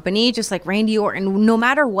the company, just like Randy Orton, no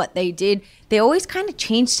matter what they did, they always kind of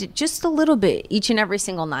changed it just a little bit each and every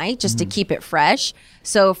single night just to keep it fresh.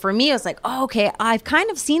 So for me, it was like, oh, okay, I've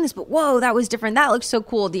kind of seen this, but whoa, that was different. That looks so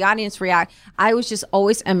cool. The audience react. I was just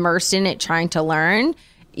always immersed in it, trying to learn,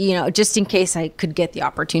 you know, just in case I could get the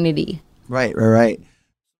opportunity. Right.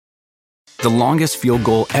 The longest field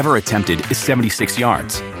goal ever attempted is 76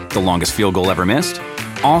 yards. The longest field goal ever missed?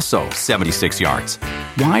 Also 76 yards.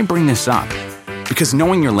 Why bring this up? Because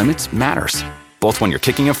knowing your limits matters, both when you're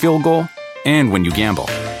kicking a field goal and when you gamble.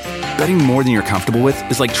 Betting more than you're comfortable with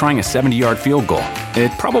is like trying a 70-yard field goal.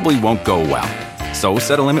 It probably won't go well. So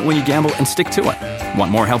set a limit when you gamble and stick to it. Want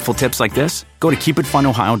more helpful tips like this? Go to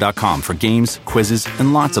keepitfunohio.com for games, quizzes,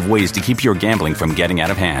 and lots of ways to keep your gambling from getting out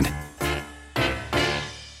of hand.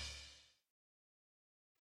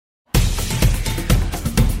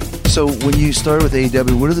 So when you started with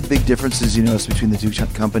AEW, what are the big differences you noticed between the two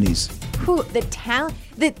companies? The talent,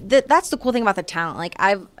 that's the cool thing about the talent. Like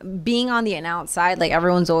being on the announce side, like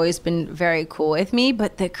everyone's always been very cool with me,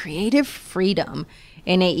 but the creative freedom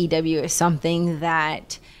in AEW is something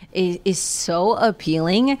that is so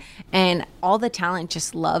appealing, and all the talent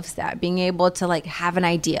just loves that, being able to like have an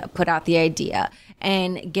idea, put out the idea,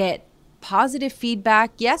 and get positive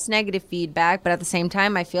feedback, yes, negative feedback, but at the same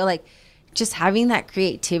time, I feel like just having that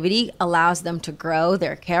creativity allows them to grow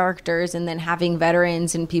their characters, and then having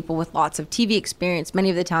veterans and people with lots of TV experience. Many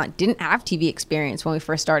of the talent didn't have TV experience when we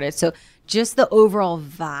first started. So just the overall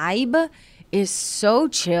vibe is so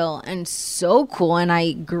chill and so cool, and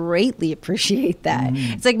I greatly appreciate that.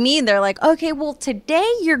 It's like me, and they're like, okay, well, today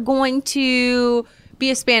you're going to be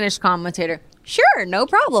a Spanish commentator. Sure, no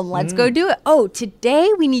problem. Let's go do it. Oh, today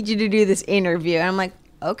we need you to do this interview. And I'm like,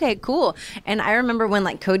 okay, cool. And I remember when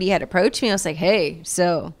like Cody had approached me, I was like, hey,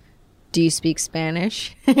 so do you speak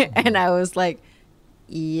Spanish? And I was like,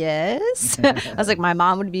 yes. I was like, my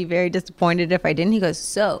mom would be very disappointed if I didn't. He goes,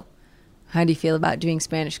 so how do you feel about doing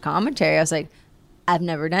Spanish commentary? I was like, I've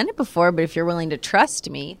never done it before, but if you're willing to trust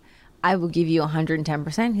me, I will give you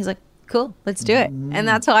 110%. He's like, cool, let's do it. And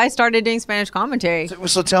that's how I started doing Spanish commentary.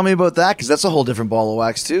 So tell me about that, because that's a whole different ball of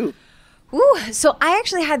wax too. Ooh, so I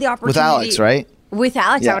actually had the opportunity. With Alex, right? With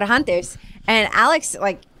Alex Yeah. Abrahantes. And Alex,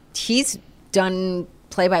 like, he's done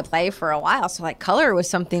play-by-play for a while, so like color was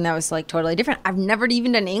something that was like totally different. I've never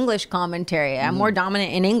even done English commentary. I'm more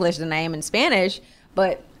dominant in English than I am in Spanish,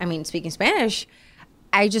 but I mean, speaking Spanish,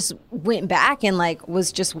 I just went back and like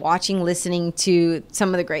was just watching, listening to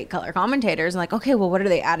some of the great color commentators and like, okay, well, what are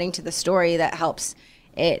they adding to the story that helps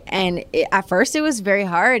it? And at first it was very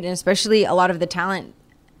hard, and especially a lot of the talent,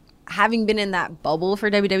 having been in that bubble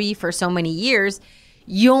for WWE for so many years,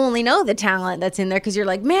 you only know the talent that's in there because you're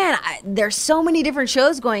like, man, there's so many different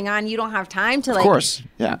shows going on. You don't have time to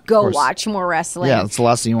like go watch more wrestling. Yeah, that's the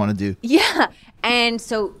last thing you want to do. Yeah. And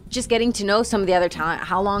so just getting to know some of the other talent,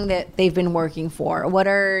 how long that they've been working for, what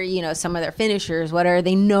are, you know, some of their finishers, what are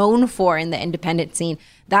they known for in the independent scene?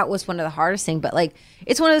 That was one of the hardest things. But like,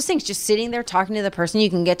 it's one of those things, just sitting there talking to the person, you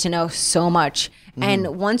can get to know so much.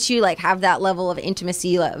 And once you like have that level of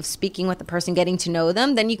intimacy of speaking with the person, getting to know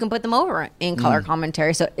them, then you can put them over in color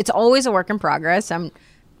commentary. So it's always a work in progress.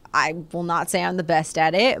 I will not say I'm the best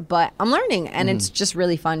at it, but I'm learning, and it's just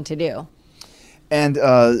really fun to do. And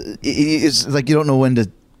it's like you don't know when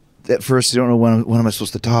to. At first, you don't know when am I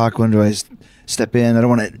supposed to talk. When do I step in? I don't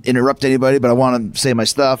want to interrupt anybody, but I want to say my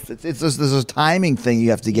stuff. There's a timing thing you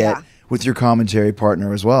have to get with your commentary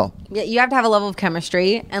partner as well. Yeah, you have to have a level of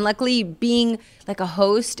chemistry, and luckily, being like a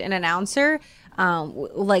host and announcer,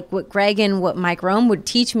 like what Greg and what Mike Rome would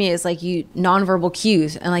teach me is like nonverbal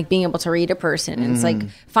cues and like being able to read a person. And it's like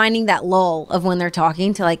finding that lull of when they're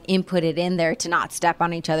talking to like input it in there to not step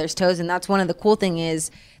on each other's toes. And that's one of the cool thing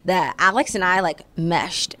is that Alex and I like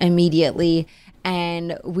meshed immediately,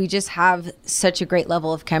 and we just have such a great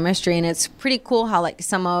level of chemistry. And it's pretty cool how like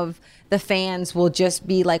some of the fans will just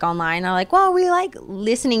be like online are like, well, we like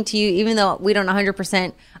listening to you even though we don't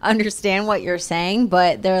 100% understand what you're saying,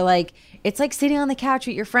 but they're like, it's like sitting on the couch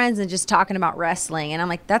with your friends and just talking about wrestling. And I'm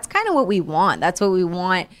like, that's kind of what we want. That's what we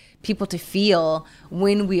want people to feel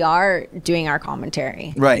when we are doing our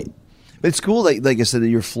commentary. Right. But it's cool, like I said, that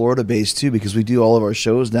you're Florida based too, because we do all of our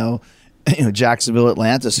shows now, you know, Jacksonville,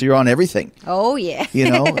 Atlanta, so you're on everything. Oh yeah.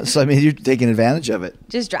 You know, so I mean, you're taking advantage of it.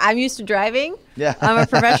 I'm used to driving. Yeah. I'm a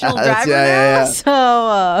professional driver now,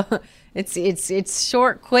 so it's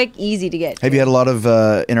short, quick, easy to get. Have you had a lot of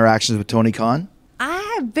interactions with Tony Khan?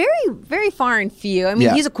 I have very, very far and few. I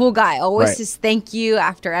mean, he's a cool guy. Always says thank you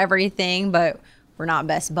after everything, but we're not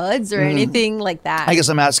best buds or anything like that. I guess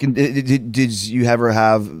I'm asking, did you ever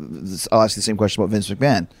have, I'll ask you the same question about Vince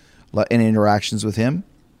McMahon, any interactions with him?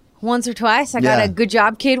 Once or twice. I got a good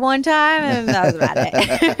job kid one time, and that was about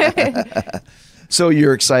it. So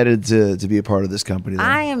you're excited to be a part of this company then?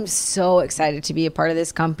 I am so excited to be a part of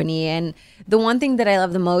this company. And the one thing that I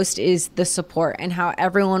love the most is the support and how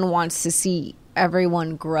everyone wants to see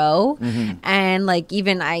everyone grow. And like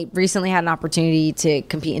even I recently had an opportunity to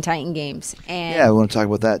compete in Titan Games. And yeah, I want to talk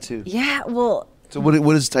about that too. Yeah, well. So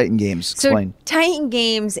what is Titan Games? Explain. So Titan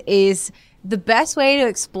Games is, the best way to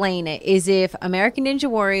explain it is if American Ninja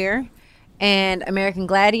Warrior and American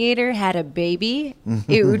Gladiator had a baby,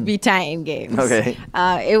 it would be Titan Games. Okay.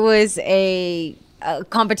 It was a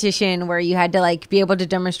competition where you had to like be able to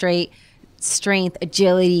demonstrate strength,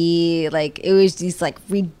 agility, like it was these like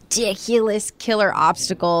ridiculous killer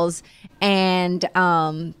obstacles. And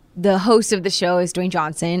the host of the show is Dwayne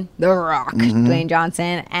Johnson, The Rock, Dwayne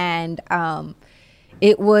Johnson. And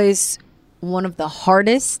it was one of the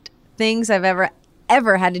hardest things I've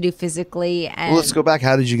ever had to do physically. And well, let's go back.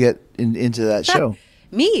 How did you get into that show?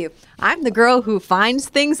 Me. I'm the girl who finds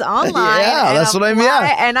things online. Yeah, that's what I mean.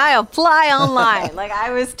 Yeah. And I apply online. Like I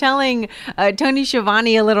was telling Tony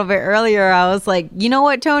Schiavone a little bit earlier, I was like, you know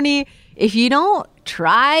what, Tony? If you don't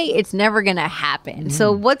try, it's never going to happen.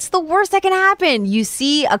 So what's the worst that can happen? You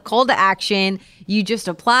see a call to action, you just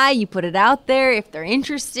apply, you put it out there. If they're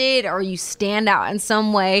interested or you stand out in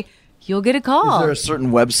some way, you'll get a call. Is there a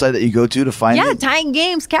certain website that you go to find it?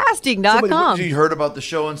 TitanGamesCasting.com. You heard about the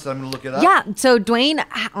show and so I'm going to look it up? Yeah. So Dwayne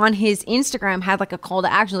on his Instagram had like a call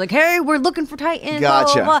to action, like, hey, we're looking for Titans.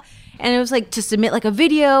 Gotcha. Blah, blah, blah. And it was like to submit like a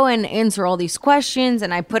video and answer all these questions.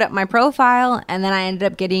 And I put up my profile, and then I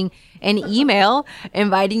ended up getting an email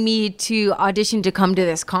inviting me to audition to come to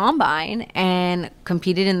this combine, and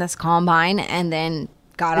competed in this combine, and then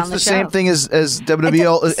got on the show. It's the same thing as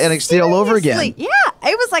WWE NXT all over again. Yeah.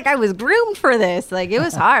 It was like I was groomed for this. Like it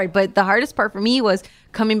was hard. But the hardest part for me was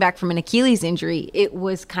coming back from an Achilles injury. It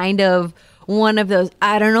was kind of one of those,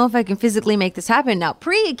 I don't know if I can physically make this happen. Now,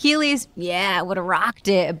 pre-Achilles, yeah, I would have rocked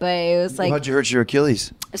it. But it was like... How'd you hurt your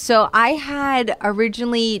Achilles? So I had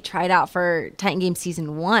originally tried out for Titan Games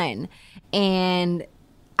Season 1. And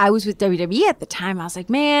I was with WWE at the time. I was like,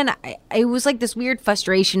 man, it was like this weird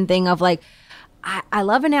frustration thing of like, I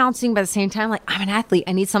love announcing, but at the same time, like, I'm an athlete.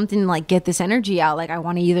 I need something to like get this energy out. Like, I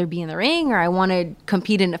want to either be in the ring or I want to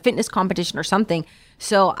compete in a fitness competition or something.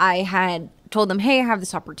 So I had told them, hey, I have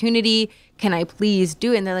this opportunity. Can I please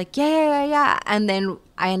do it? And they're like, yeah. And then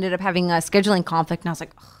I ended up having a scheduling conflict, and I was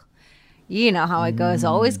like, ugh, you know how it goes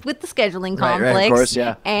always with the scheduling conflicts. Right, of course,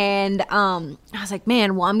 yeah. And I was like,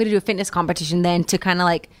 man, well, I'm going to do a fitness competition then to kind of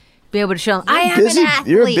like be able to show them I am busy- an athlete.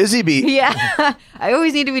 you're a busy bee. Yeah. I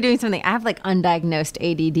always need to be doing something. I have like undiagnosed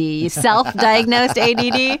ADD, self-diagnosed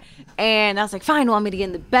ADD. And I was like, fine, well, I'm going to get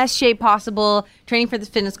in the best shape possible, training for this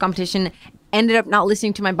fitness competition. Ended up not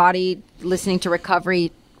listening to my body, listening to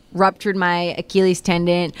recovery, ruptured my Achilles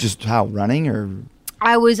tendon. Just how, running or?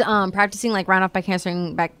 I was practicing like round off by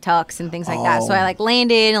cancer back tucks and things like that. So I like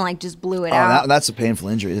landed and like just blew it out. That's a painful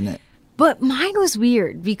injury, isn't it? But mine was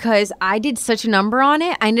weird because I did such a number on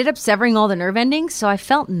it. I ended up severing all the nerve endings, so I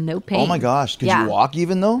felt no pain. Oh my gosh. Could you walk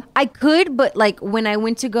even though? I could, but like when I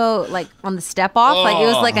went to go like on the step off, like it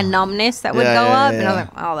was like a numbness that would go up. And I was like,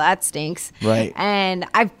 oh, that stinks. Right. And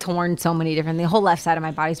I've torn so many different things. The whole left side of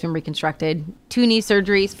my body's been reconstructed. 2 knee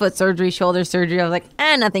surgeries, foot surgery, shoulder surgery. I was like,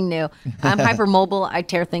 nothing new. I'm hypermobile. I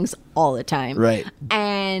tear things all the time. Right.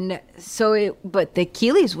 And so but the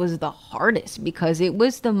Achilles was the hardest because it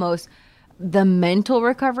was the mental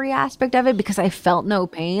recovery aspect of it, because I felt no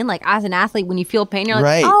pain. Like as an athlete, when you feel pain, you're like,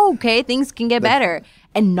 Right. oh, okay, things can get better.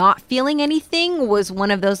 And not feeling anything was one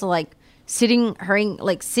of those like sitting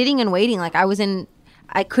and waiting. Like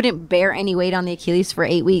I couldn't bear any weight on the Achilles for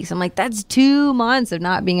 8 weeks. I'm like, that's 2 months of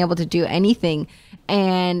not being able to do anything.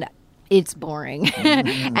 And it's boring.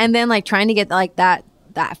 And then like trying to get like that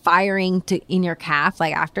firing in your calf,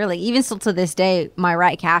 like after, like even still to this day, my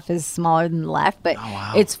right calf is smaller than the left, but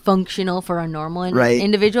it's functional for a normal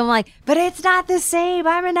individual. I'm like, but it's not the same.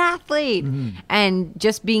 I'm an athlete. And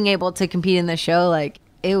just being able to compete in the show, like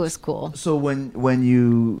it was cool. So when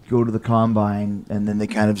you go to the combine and then they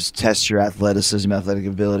kind of just test your athleticism, athletic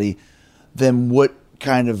ability, then what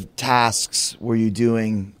kind of tasks were you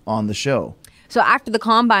doing on the show? So after the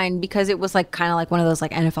combine, because it was like kind of like one of those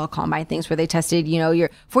like NFL combine things where they tested, you know, your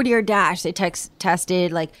 40-yard dash, they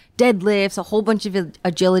tested like deadlifts, a whole bunch of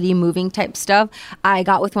agility, moving type stuff. I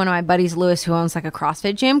got with one of my buddies, Lewis, who owns like a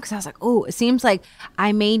CrossFit gym, because I was like, oh, it seems like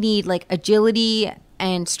I may need like agility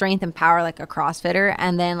and strength and power like a CrossFitter,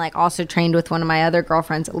 and then like also trained with one of my other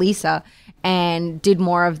girlfriends, Lisa, and did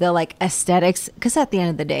more of the like aesthetics, because at the end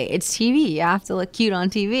of the day, it's TV. You have to look cute on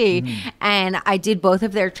TV. And I did both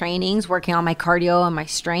of their trainings, working on my cardio and my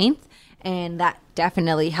strength, and that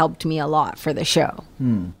definitely helped me a lot for the show.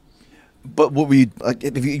 But what were you, like,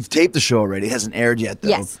 if you've taped the show already, it hasn't aired yet though.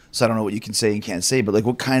 Yes. So I don't know what you can say and can't say, but like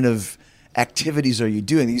what kind of activities are you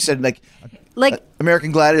doing? You said like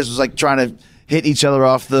American Gladiators was like trying to hit each other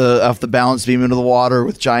off the balance beam into the water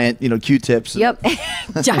with giant, Q-tips. Yep.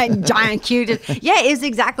 giant Q-tips. Yeah, it's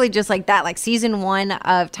exactly just like that. Like season 1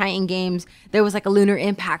 of Titan Games, there was like a lunar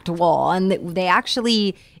impact wall, and they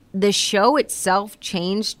actually, the show itself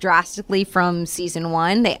changed drastically from season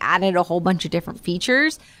 1. They added a whole bunch of different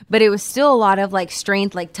features, but it was still a lot of like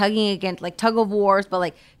strength, like tugging against, like tug of wars, but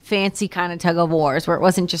like fancy kind of tug of wars where it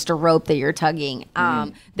wasn't just a rope that you're tugging.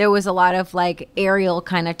 There was a lot of like aerial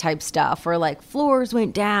kind of type stuff where like floors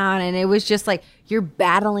went down, and it was just like you're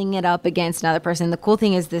battling it up against another person. The cool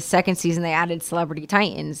thing is this second season they added Celebrity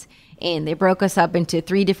Titans, and they broke us up into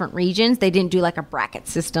 3 different regions. They didn't do like a bracket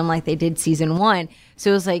system like they did season 1. So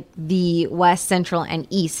it was like the West, Central, and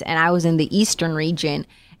East, and I was in the Eastern region.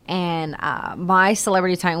 And my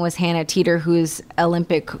Celebrity Titan was Hannah Teeter, who's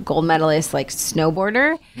Olympic gold medalist, like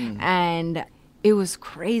snowboarder. And it was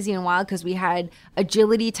crazy and wild because we had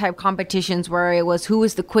agility type competitions where it was who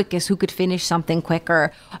was the quickest, who could finish something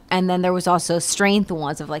quicker. And then there was also strength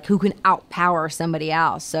ones of like who can outpower somebody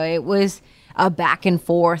else. So it was a back and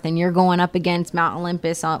forth, and you're going up against Mount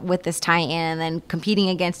Olympus with this Titan and then competing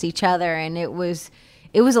against each other. And it was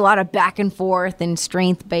a lot of back and forth and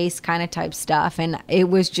strength-based kind of type stuff. And it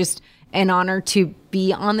was just an honor to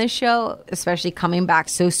be on this show, especially coming back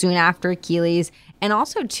so soon after Achilles. And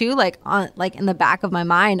also, too, like in the back of my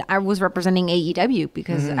mind, I was representing AEW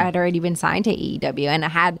because I had already been signed to AEW. And I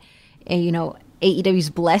had, AEW's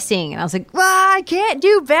blessing. And I was like, I can't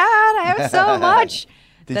do bad. I have so much.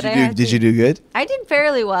 Did you do good? I did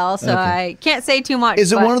fairly well, so I can't say too much.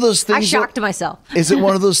 Is it one of those things? I shocked myself. Is it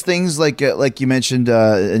one of those things like you mentioned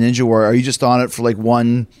a Ninja War? Are you just on it for like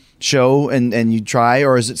one show and you try,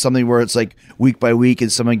 or is it something where it's like week by week and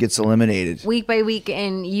someone gets eliminated? Week by week,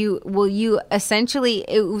 and you essentially,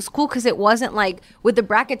 it was cool because it wasn't like with the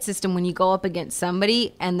bracket system when you go up against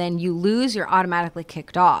somebody and then you lose, you're automatically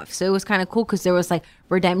kicked off. So it was kind of cool because there was like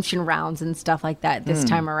redemption rounds and stuff like that this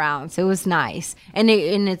time around. So it was nice. And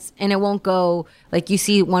it won't go like you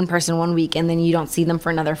see one person 1 week and then you don't see them for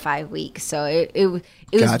another 5 weeks. So it was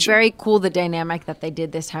Gotcha. very cool, the dynamic that they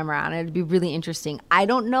did this time around. It'd be really interesting. I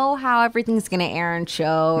don't know how everything's going to air and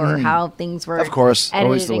show or how things were Of course,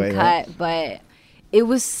 always edited the and way, cut, right? but it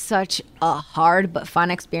was such a hard but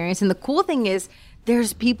fun experience. And the cool thing is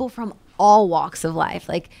there's people from all walks of life.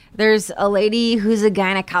 Like there's a lady who's a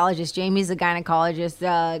gynecologist. Jamie's a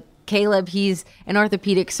gynecologist. Caleb, he's an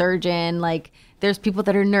orthopedic surgeon. Like there's people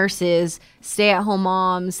that are nurses, stay-at-home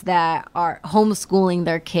moms that are homeschooling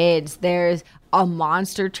their kids. There's a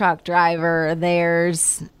monster truck driver.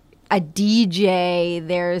 There's a DJ.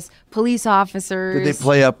 There's police officers. Did they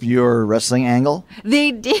play up your wrestling angle?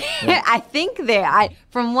 They did. I think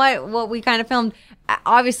from what we kind of filmed,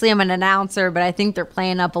 obviously I'm an announcer, but I think they're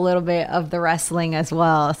playing up a little bit of the wrestling as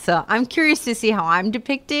well. So I'm curious to see how I'm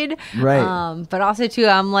depicted. Right. But also too,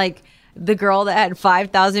 I'm like the girl that had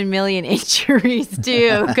 5,000 million injuries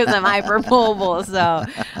too, because I'm hypermobile.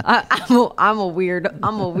 So I'm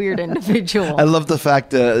a weird individual. I love the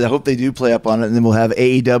fact I hope they do play up on it, and then we'll have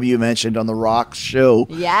AEW mentioned on the Rock show.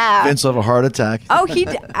 Yeah. Vince will have a heart attack. Oh,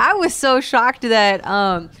 I was so shocked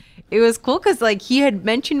that it was cool because like he had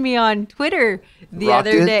mentioned me on Twitter the Rock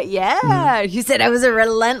other did? day. Yeah, he said I was a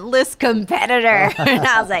relentless competitor, and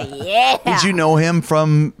I was like, yeah. Did you know him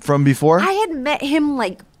from before? I had met him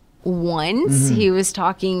like once. He was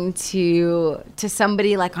talking to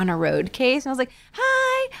somebody like on a road case, and I was like,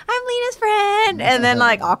 "Hi, I'm Lena's friend," and then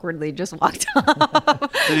like awkwardly just walked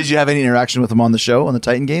off. So did you have any interaction with him on the show, on the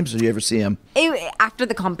Titan Games? Or did you ever see him? After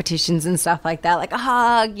the competitions and stuff like that, like a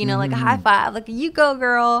hug, like a high five, like you go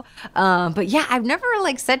girl. But yeah, I've never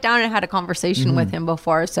like sat down and had a conversation with him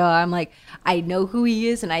before. So I'm like, I know who he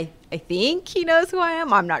is, and I think he knows who I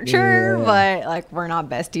am. I'm not sure, but like we're not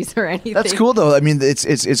besties or anything. That's cool though. I mean,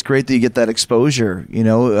 it's great that you get that exposure.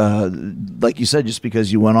 Like you said, just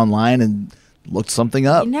because you went online and looked something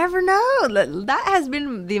up. You never know. That has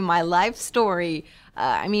been my life story.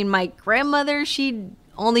 I mean, my grandmother, she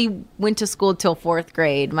only went to school till 4th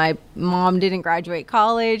grade. My mom didn't graduate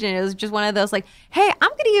college, and it was just one of those like, hey, I'm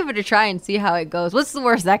going to give it a try and see how it goes. What's the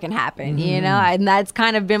worst that can happen? And that's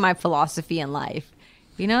kind of been my philosophy in life.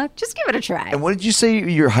 Just give it a try. And what did you say?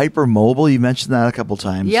 You're hypermobile? You mentioned that a couple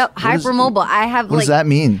times. Yep, hypermobile. I have What does that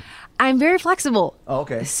mean? I'm very flexible. Oh,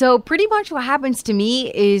 okay. So pretty much what happens to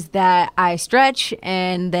me is that I stretch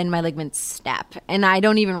and then my ligaments snap, and I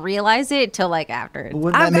don't even realize it till like after.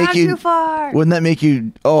 I've gone too far. Wouldn't that make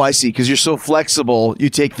you? Oh, I see. Because you're so flexible, you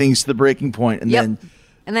take things to the breaking point, and Yep. then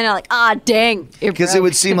And then I'm like, dang. because it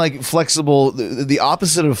would seem like flexible. The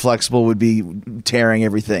opposite of flexible would be tearing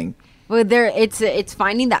everything. Well, it's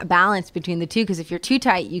finding that balance between the two, because if you're too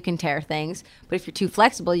tight, you can tear things, but if you're too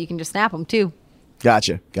flexible, you can just snap them too.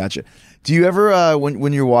 Gotcha. Do you ever,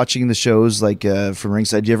 when you're watching the shows like from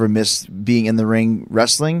ringside, do you ever miss being in the ring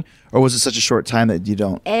wrestling, or was it such a short time that you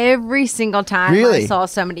don't? Every single time Really? I saw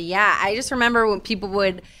somebody, yeah. I just remember when people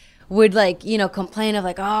would like, complain of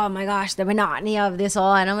like, oh my gosh, the monotony of this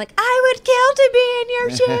all, and I'm like, I would kill to be in your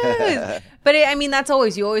shoes. But that's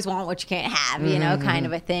always, you always want what you can't have, kind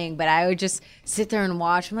of a thing. But I would just sit there and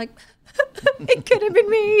watch. I'm like, it could have been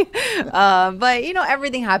me. But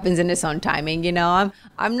everything happens in its own timing. I'm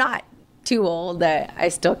not too old that I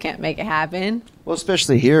still can't make it happen. Well,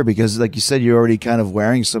 especially here, because like you said, you're already kind of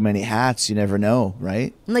wearing so many hats. You never know,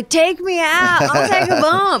 right? I'm like, take me out. I'll take a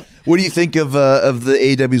bump. What do you think of the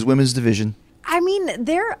AEW's women's division? I mean,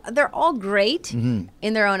 they're all great in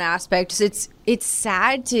their own aspects. It's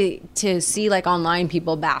sad to see like online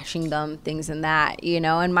people bashing them, things and that,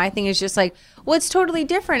 And my thing is just like, well, it's totally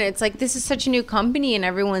different. It's like this is such a new company, and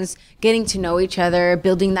everyone's getting to know each other,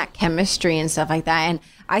 building that chemistry and stuff like that. And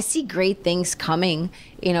I see great things coming,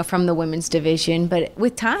 from the women's division. But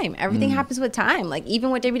with time, everything happens with time. Like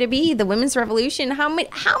even with WWE, the women's revolution, how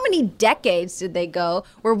many decades did they go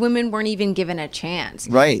where women weren't even given a chance?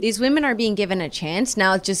 Right. These women are being given a chance.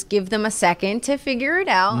 Now just give them a second to figure it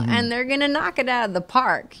out, and they're going to knock it out of the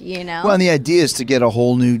park, Well, and the idea is to get a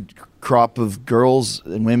whole new crop of girls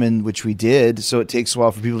and women, which we did. So it takes a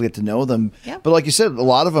while for people to get to know them. Yep. But like you said, a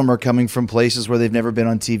lot of them are coming from places where they've never been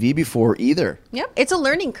on TV before either. Yep. It's a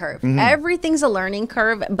learning curve. Everything's a learning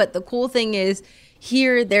curve. But the cool thing is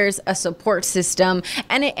here there's a support system,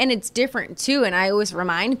 and it's different too. And I always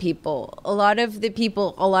remind people, a lot of the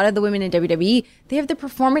women in WWE, they have the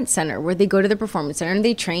performance center where they go to the performance center and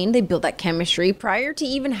they train, they build that chemistry prior to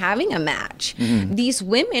even having a match. These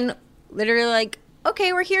women literally like,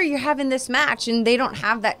 okay, we're here, you're having this match, and they don't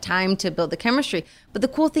have that time to build the chemistry. But the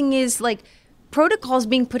cool thing is like protocols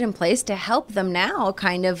being put in place to help them now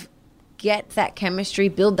kind of get that chemistry,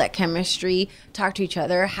 build that chemistry, talk to each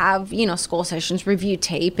other, have, skull sessions, review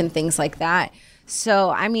tape and things like that.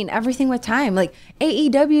 So, I mean, everything with time. Like,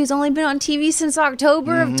 AEW has only been on TV since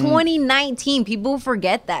October of 2019. People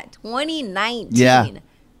forget that. 2019. Yeah.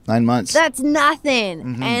 9 months. That's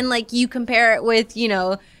nothing. And, like, you compare it with,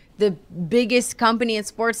 the biggest company in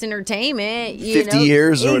sports entertainment. 50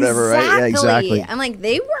 years or whatever, right? Yeah, exactly. I'm like,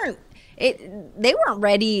 they weren't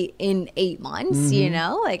ready in 8 months,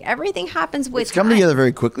 Like, everything happens with It's come time. together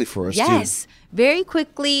very quickly for us, too. Yes, very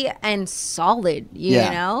quickly and solid, you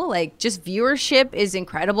know? Like, just viewership is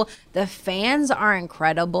incredible. The fans are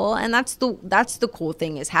incredible, and that's the cool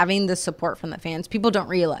thing, is having the support from the fans. People don't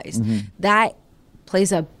realize that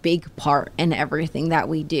plays a big part in everything that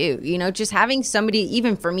we do. Just having somebody,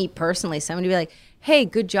 even for me personally, somebody be like, hey,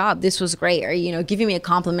 good job, this was great, or giving me a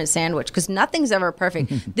compliment sandwich, because nothing's ever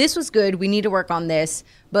perfect. This was good, we need to work on this,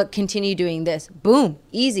 but continue doing this. Boom,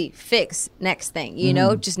 easy, fix, next thing,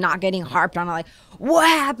 just not getting harped on, like, what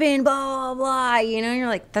happened, blah, blah, blah, you're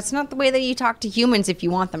like, that's not the way that you talk to humans if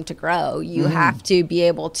you want them to grow. You have to be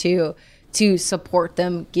able to support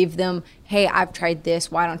them, give them, hey, I've tried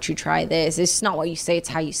this, why don't you try this? It's not what you say, it's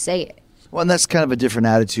how you say it. Well, and that's kind of a different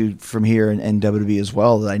attitude from here in WWE as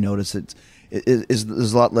well that I noticed.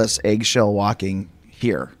 There's a lot less eggshell walking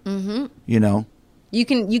here. You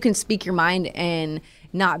can speak your mind and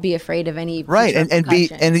not be afraid of any right, and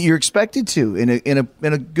repercussions. you're expected to in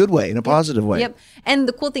a good way, in a positive way. Yep. And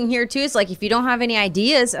the cool thing here too is, like, if you don't have any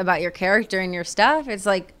ideas about your character and your stuff, it's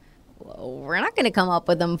like, well, we're not going to come up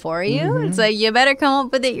with them for you. It's like, you better come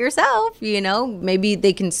up with it yourself. Maybe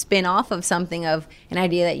they can spin off of something, of an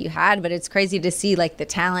idea that you had, but it's crazy to see, like, the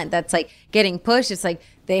talent that's, like, getting pushed. It's like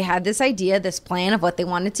they had this idea, this plan of what they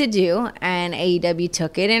wanted to do, and AEW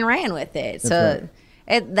took it and ran with it. So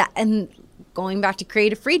and going back to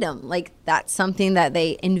creative freedom, like, that's something that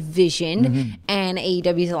they envisioned, and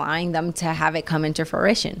AEW is allowing them to have it come into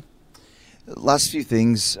fruition. Last few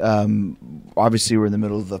things. Obviously, we're in the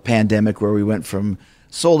middle of the pandemic where we went from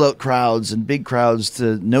sold out crowds and big crowds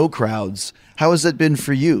to no crowds. How has that been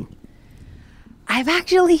for you? I've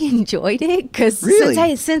actually enjoyed it, because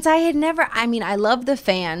Really? since I had never, I love the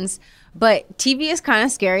fans, but TV is kind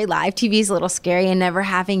of scary. Live TV is a little scary, and never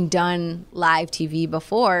having done live TV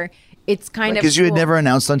before, it's kind of Because you had never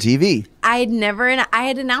announced on TV. I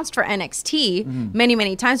had announced for NXT many,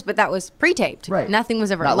 many times, but that was pre-taped. Right. Nothing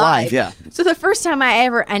was ever Not live. live, yeah. So the first time I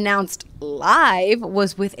ever announced live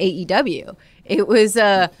was with AEW. It was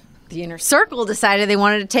the Inner Circle decided they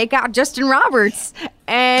wanted to take out Justin Roberts.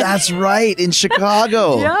 And That's right, in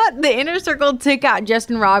Chicago. yeah, the Inner Circle took out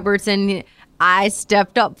Justin Roberts, and I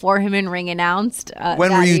stepped up for him and ring announced. When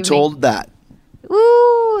that were you evening. told that?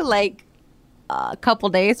 Ooh, like a couple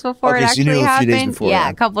days before Okay, it so you actually knew a few happened. days before, yeah, yeah.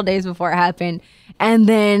 a couple days before it happened. And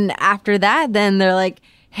then after that, then they're like,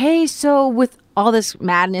 hey, so with all this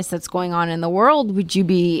madness that's going on in the world, would you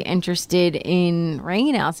be interested in ring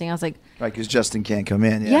announcing? I was like, Right, because Justin can't come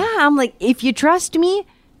in. yeah. I'm like, if you trust me,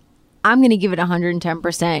 I'm going to give it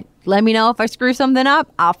 110%. Let me know if I screw something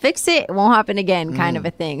up. I'll fix it. It won't happen again, kind of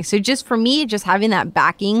a thing. So just for me, just having that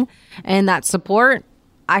backing and that support,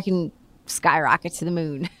 I can skyrocket to the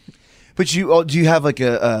moon. But do you have like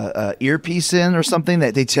a earpiece in or something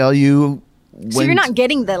that they tell you? So you're not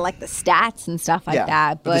getting the stats and stuff like Yeah.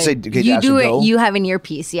 that, But they but say, okay, you Dash, do it. go. You have an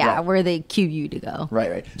earpiece, Yeah. where they cue you to go.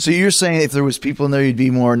 Right. So you're saying if there was people in there, you'd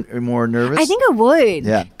be more nervous? I think I would.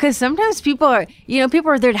 Yeah. Because sometimes people are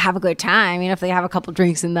there to have a good time. If they have a couple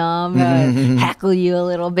drinks in them, heckle you a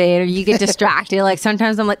little bit, or you get distracted. Like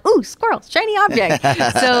sometimes I'm like, ooh, squirrel, shiny object.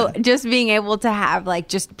 So just being able to have like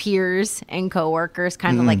just peers and coworkers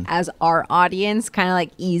kind of like as our audience kind of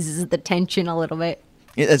like eases the tension a little bit.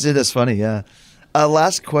 Yeah, that's funny. Yeah.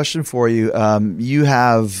 Last question for you. You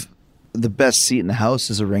have the best seat in the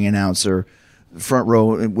house as a ring announcer, front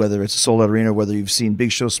row, whether it's a sold out arena, whether you've seen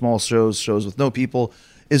big shows, small shows with no people.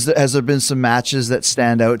 Has there been some matches that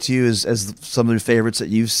stand out to you as some of your favorites that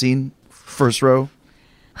you've seen first row?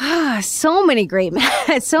 So many great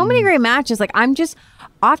matches. Like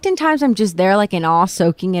oftentimes I'm just there like in awe,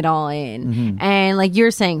 soaking it all in. And like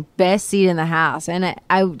you're saying, best seat in the house. And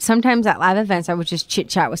I sometimes at live events I would just chit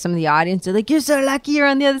chat with some of the audience. They're like, you're so lucky you're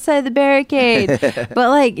on the other side of the barricade. But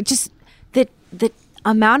like just the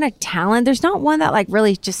amount of talent, there's not one that like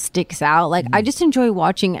really just sticks out. Like I just enjoy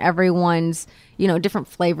watching everyone's different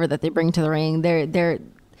flavor that they bring to the ring. They're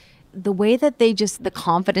the way that the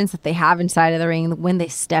confidence that they have inside of the ring when they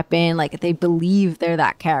step in, like they believe they're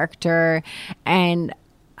that character. And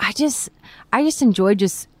I just enjoy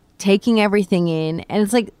just taking everything in. And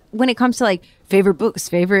it's like when it comes to like favorite books,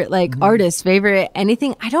 favorite like artists, favorite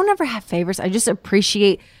anything, I don't ever have favorites. I just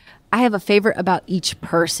appreciate I have a favorite about each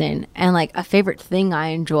person and like a favorite thing I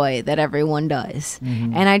enjoy that everyone does.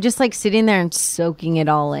 And I just like sitting there and soaking it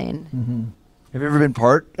all in. Have you ever been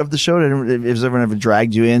part of the show? Has everyone ever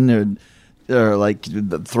dragged you in or like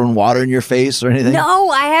thrown water in your face or anything? No,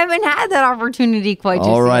 I haven't had that opportunity quite just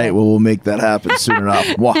All right. yet. Well, we'll make that happen soon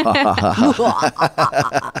enough. Well,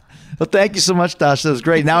 thank you so much, Dasha. That was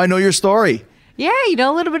great. Now I know your story. Yeah, you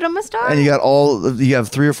know a little bit of my story. And you have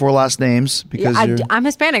 3 or 4 last names because I'm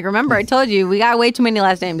Hispanic. Remember, I told you we got way too many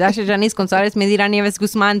last names. Dasha, Janice, Gonzalez, Medina, Nieves,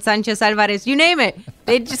 Guzman, Sanchez, Alvarez. You name it.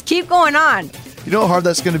 They just keep going on. You know how hard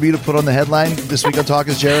that's going to be to put on the headline this week on Talk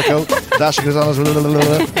is Jericho? Dasha Gonzalez.